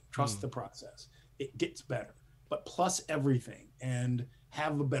Pixar thing. Trust the process. It gets better, but plus everything, and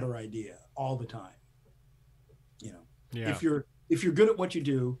have a better idea all the time. You know, Yeah. if you're good at what you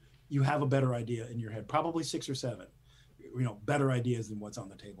do, you have a better idea in your head, probably 6 or 7, you know, better ideas than what's on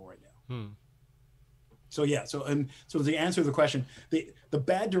the table right now. So yeah, so the answer to the question, the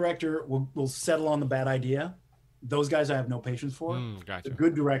bad director will settle on the bad idea. Those guys I have no patience for. Gotcha. The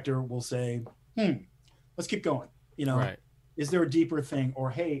good director will say, let's keep going. You know, Right. Is there a deeper thing? Or,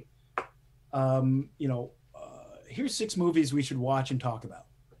 hey, here's 6 movies we should watch and talk about.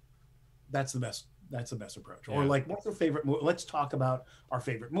 That's the best approach. Yeah. Or, like, what's your favorite movie? Let's talk about our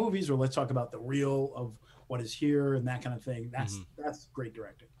favorite movies, or let's talk about the real of what is here and that kind of thing. That's great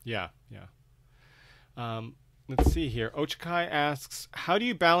directing. Yeah. Yeah. Let's see here. Ochakai asks, how do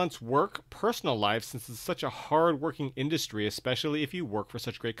you balance work, personal life, since it's such a hard-working industry, especially if you work for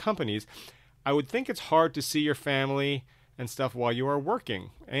such great companies? I would think it's hard to see your family and stuff while you are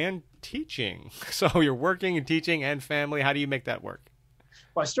working and teaching. So you're working and teaching and family. How do you make that work?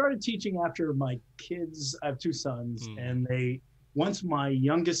 Well, I started teaching after my kids. I have 2 sons, and once my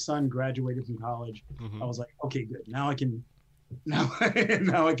youngest son graduated from college, I was like, okay, good. Now I can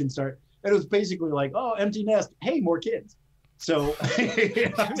start. And it was basically like, oh, empty nest. Hey, more kids. So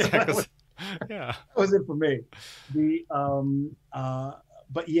that was it for me.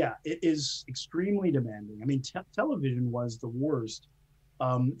 But yeah, it is extremely demanding. I mean, television was the worst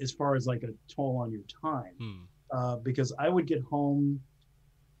as far as like a toll on your time, because I would get home.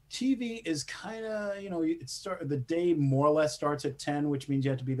 TV is kind of, the day more or less starts at 10, which means you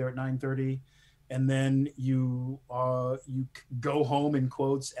have to be there at 9:30. And then you go home, in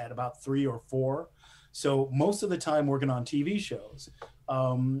quotes, at about 3 or 4. So most of the time working on TV shows,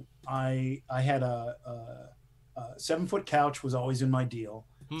 I had a 7-foot couch was always in my deal.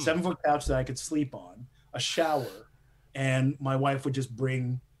 7-foot couch that I could sleep on, a shower, and my wife would just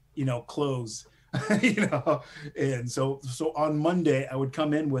bring, clothes, And so on Monday I would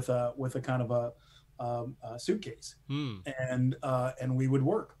come in with a kind of a suitcase, and we would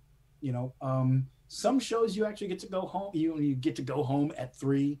work. Some shows you actually get to go home. You get to go home at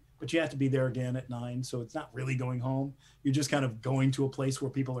 3, but you have to be there again at 9. So it's not really going home. You're just kind of going to a place where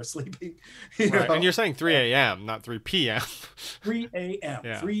people are sleeping. Right. And you're saying 3 a.m., not 3 p.m. 3 a.m.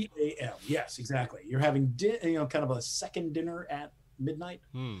 Yeah. 3 a.m. Yes, exactly. You're having kind of a second dinner at midnight.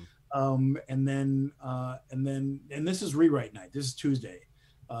 And then this is rewrite night. This is Tuesday.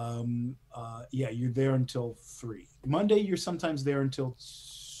 You're there until 3. Monday, you're sometimes there until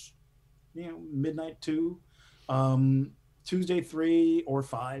midnight 2. Tuesday 3 or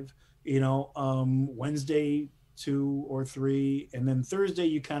 5. Wednesday 2 or 3, and then Thursday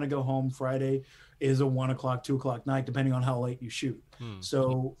you kind of go home. Friday is a 1 o'clock, 2 o'clock night, depending on how late you shoot.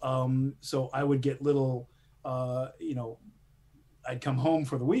 So I would get little, I'd come home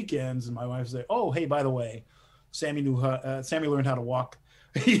for the weekends, and my wife would say, "Oh, hey, by the way, Sammy learned how to walk."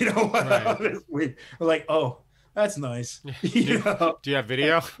 This week. We're like, "Oh, that's nice." Do you have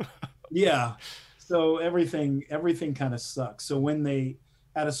video? Yeah. So everything kind of sucks. So when they,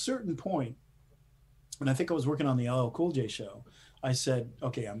 at a certain point, and I think I was working on the LL Cool J show, I said,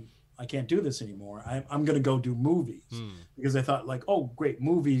 "Okay, I can't do this anymore. I'm going to go do movies," because I thought, like, oh, great,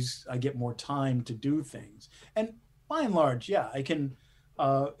 movies, I get more time to do things. And by and large, yeah, I can,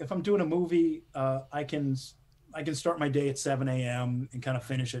 if I'm doing a movie, I can start my day at 7 a.m. and kind of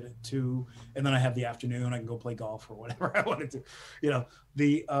finish it at 2, and then I have the afternoon. I can go play golf or whatever I want to do.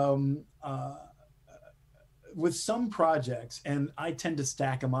 With some projects, and I tend to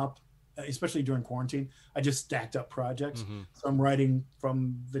stack them up, especially during quarantine. I just stacked up projects. So I'm writing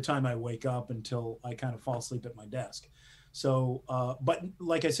from the time I wake up until I kind of fall asleep at my desk. So, but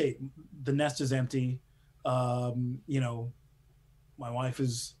like I say, the nest is empty. My my wife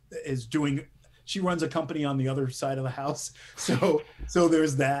is doing. She runs a company on the other side of the house, so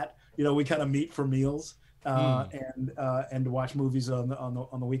there's that. You know, we kind of meet for meals and to watch movies on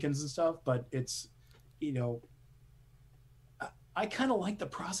the weekends and stuff. But it's, you know, I kind of like the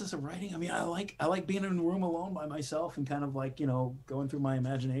process of writing. I mean, I like being in a room alone by myself and kind of like, you know, going through my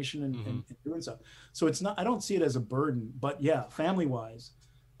imagination and doing stuff. So it's not, I don't see it as a burden. But yeah, family wise,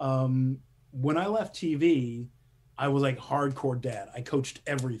 when I left TV, I was like hardcore dad. I coached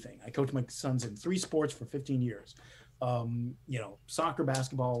everything. I coached my sons in 3 sports for 15 years. You know, soccer,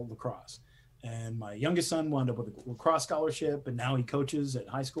 basketball, lacrosse. And my youngest son wound up with a lacrosse scholarship, and now he coaches at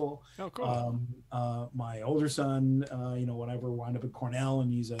high school. Oh, cool. My older son, you know, whatever, wound up at Cornell,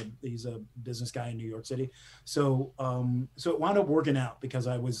 and he's a business guy in New York City. So it wound up working out because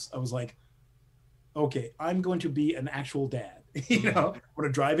I was like, okay, I'm going to be an actual dad. You know, I'm going to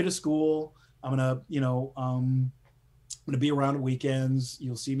drive you to school. I'm going to, you know, I'm going to be around at weekends.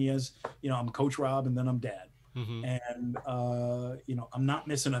 You'll see me as, you know, I'm Coach Rob, and then I'm dad. And you know, I'm not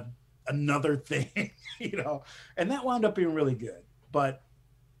missing another thing, you know, and that wound up being really good. But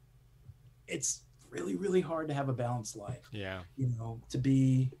it's really, really hard to have a balanced life. Yeah. You know, to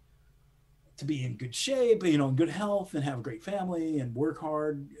be in good shape, you know, in good health, and have a great family and work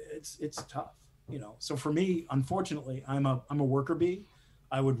hard. It's tough, you know. So for me, unfortunately, I'm a worker bee.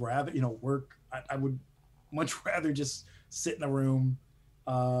 I would rather, you know, work. I would much rather just sit in a room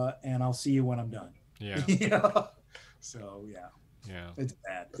and I'll see you when I'm done. Yeah. You know? So yeah. Yeah. It's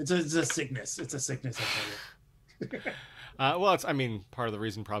bad. It's a sickness. It's a sickness, I tell you. Well, it's, I mean, part of the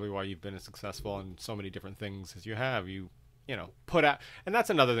reason probably why you've been as successful in so many different things as you have, you know, put out, and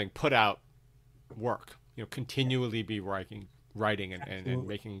that's another thing, put out work, you know, continually be writing and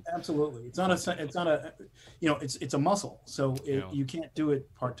making. Absolutely. It's not a, you know, it's a muscle. So you can't do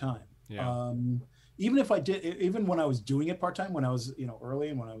it part-time. Yeah. Even when I was doing it part-time, when I was, you know, early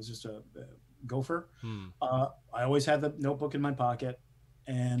and when I was just a gopher, I always had the notebook in my pocket,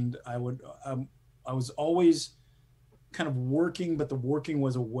 and I was always kind of working, but the working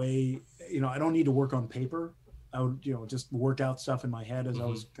was a way, you know, I don't need to work on paper. I would, you know, just work out stuff in my head as I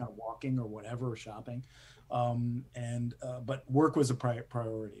was kind of walking or whatever, or shopping. But work was a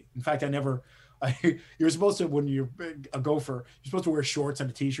priority. In fact, you're supposed to, when you're a gopher, you're supposed to wear shorts and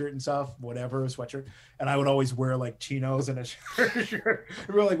a t-shirt and stuff, whatever, a sweatshirt. And I would always wear like chinos and a shirt.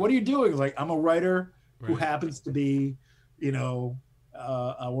 And we're like, what are you doing? Like, I'm a writer who happens to be, you know,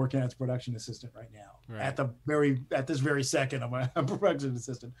 working as a production assistant right now. Right. At this very second, I'm a production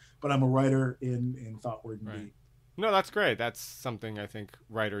assistant, but I'm a writer in thought, word, and deed. No, that's great. That's something I think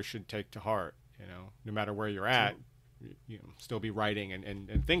writers should take to heart. You know, no matter where you're at, you know, still be writing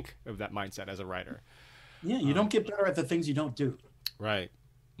and think of that mindset as a writer. Yeah, you don't get better at the things you don't do. Right.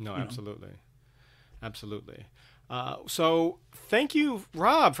 No, absolutely. Absolutely. So thank you,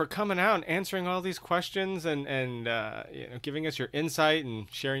 Rob, for coming out and answering all these questions and you know, giving us your insight and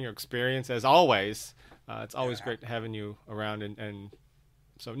sharing your experience as always. It's always great having you around. And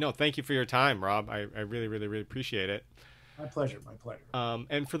so, no, thank you for your time, Rob. I really, really, really appreciate it. My pleasure. My pleasure.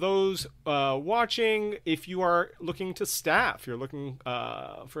 And for those watching, if you are looking to staff, you're looking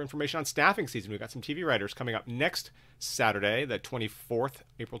for information on staffing season, we've got some TV writers coming up next Saturday, the 24th,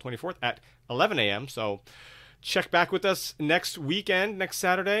 April 24th at 11 a.m. So check back with us next weekend, next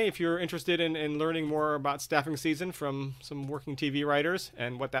Saturday, if you're interested in learning more about staffing season from some working TV writers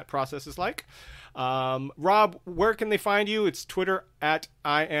and what that process is like. Rob, where can they find you? It's Twitter at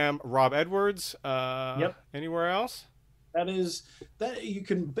I am Rob Edwards. Yep. Anywhere else? That you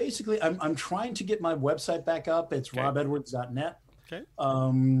can basically, I'm trying to get my website back up. It's robedwards.net. Okay.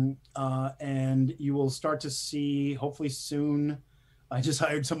 And you will start to see, hopefully soon, I just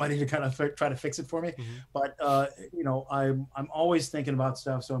hired somebody to kind of try to fix it for me. But, you know, I'm always thinking about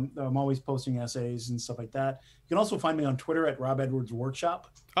stuff. So I'm always posting essays and stuff like that. You can also find me on Twitter at Rob Edwards Workshop.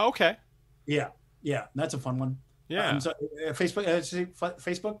 Oh, okay. Yeah. That's a fun one. Yeah. So, Facebook, did I say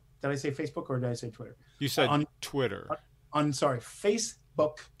Facebook? Did I say Facebook or did I say Twitter? You said on Twitter.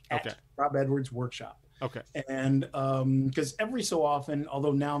 Facebook at Rob Edwards Workshop. Okay. And because every so often,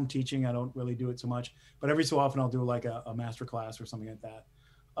 although now I'm teaching, I don't really do it so much, but every so often I'll do like a master class or something like that.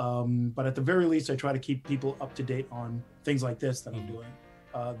 But at the very least, I try to keep people up to date on things like this that I'm doing,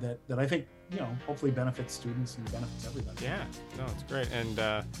 that I think, you know, hopefully benefits students and benefits everybody. Yeah, no, it's great. And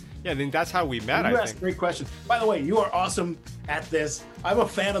yeah, I think that's how we met. You asked great questions. By the way, you are awesome at this. I'm a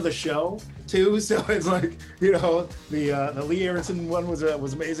fan of the show too, so it's like, you know, the Lee Aronson one was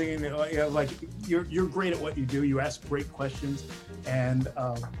amazing, and you know, like you're great at what you do. You ask great questions, and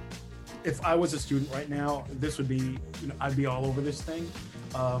if I was a student right now, this would be, you know, I'd be all over this thing,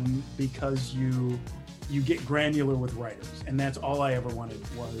 because you get granular with writers, and that's all I ever wanted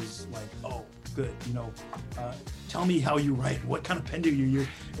was like, oh, good, tell me how you write, what kind of pen do you use,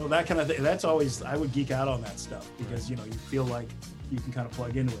 that kind of thing. That's always, I would geek out on that stuff because you feel like you can kind of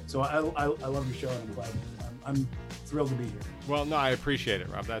plug into it. So I love your show, and I'm glad. I'm thrilled to be here. Well, no, I appreciate it,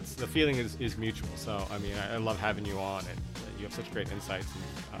 Rob. That's the feeling is mutual. So I mean, I love having you on, and you have such great insights,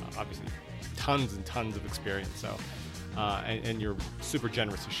 and obviously tons and tons of experience. So and you're super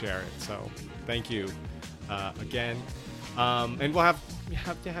generous to share it. So thank you again. And we'll have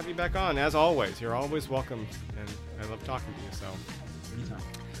to have you back on as always. You're always welcome, and I love talking to you. So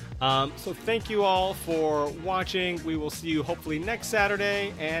anytime. So thank you all for watching. We will see you hopefully next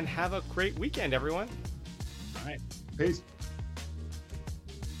Saturday, and have a great weekend, everyone. All right. Peace.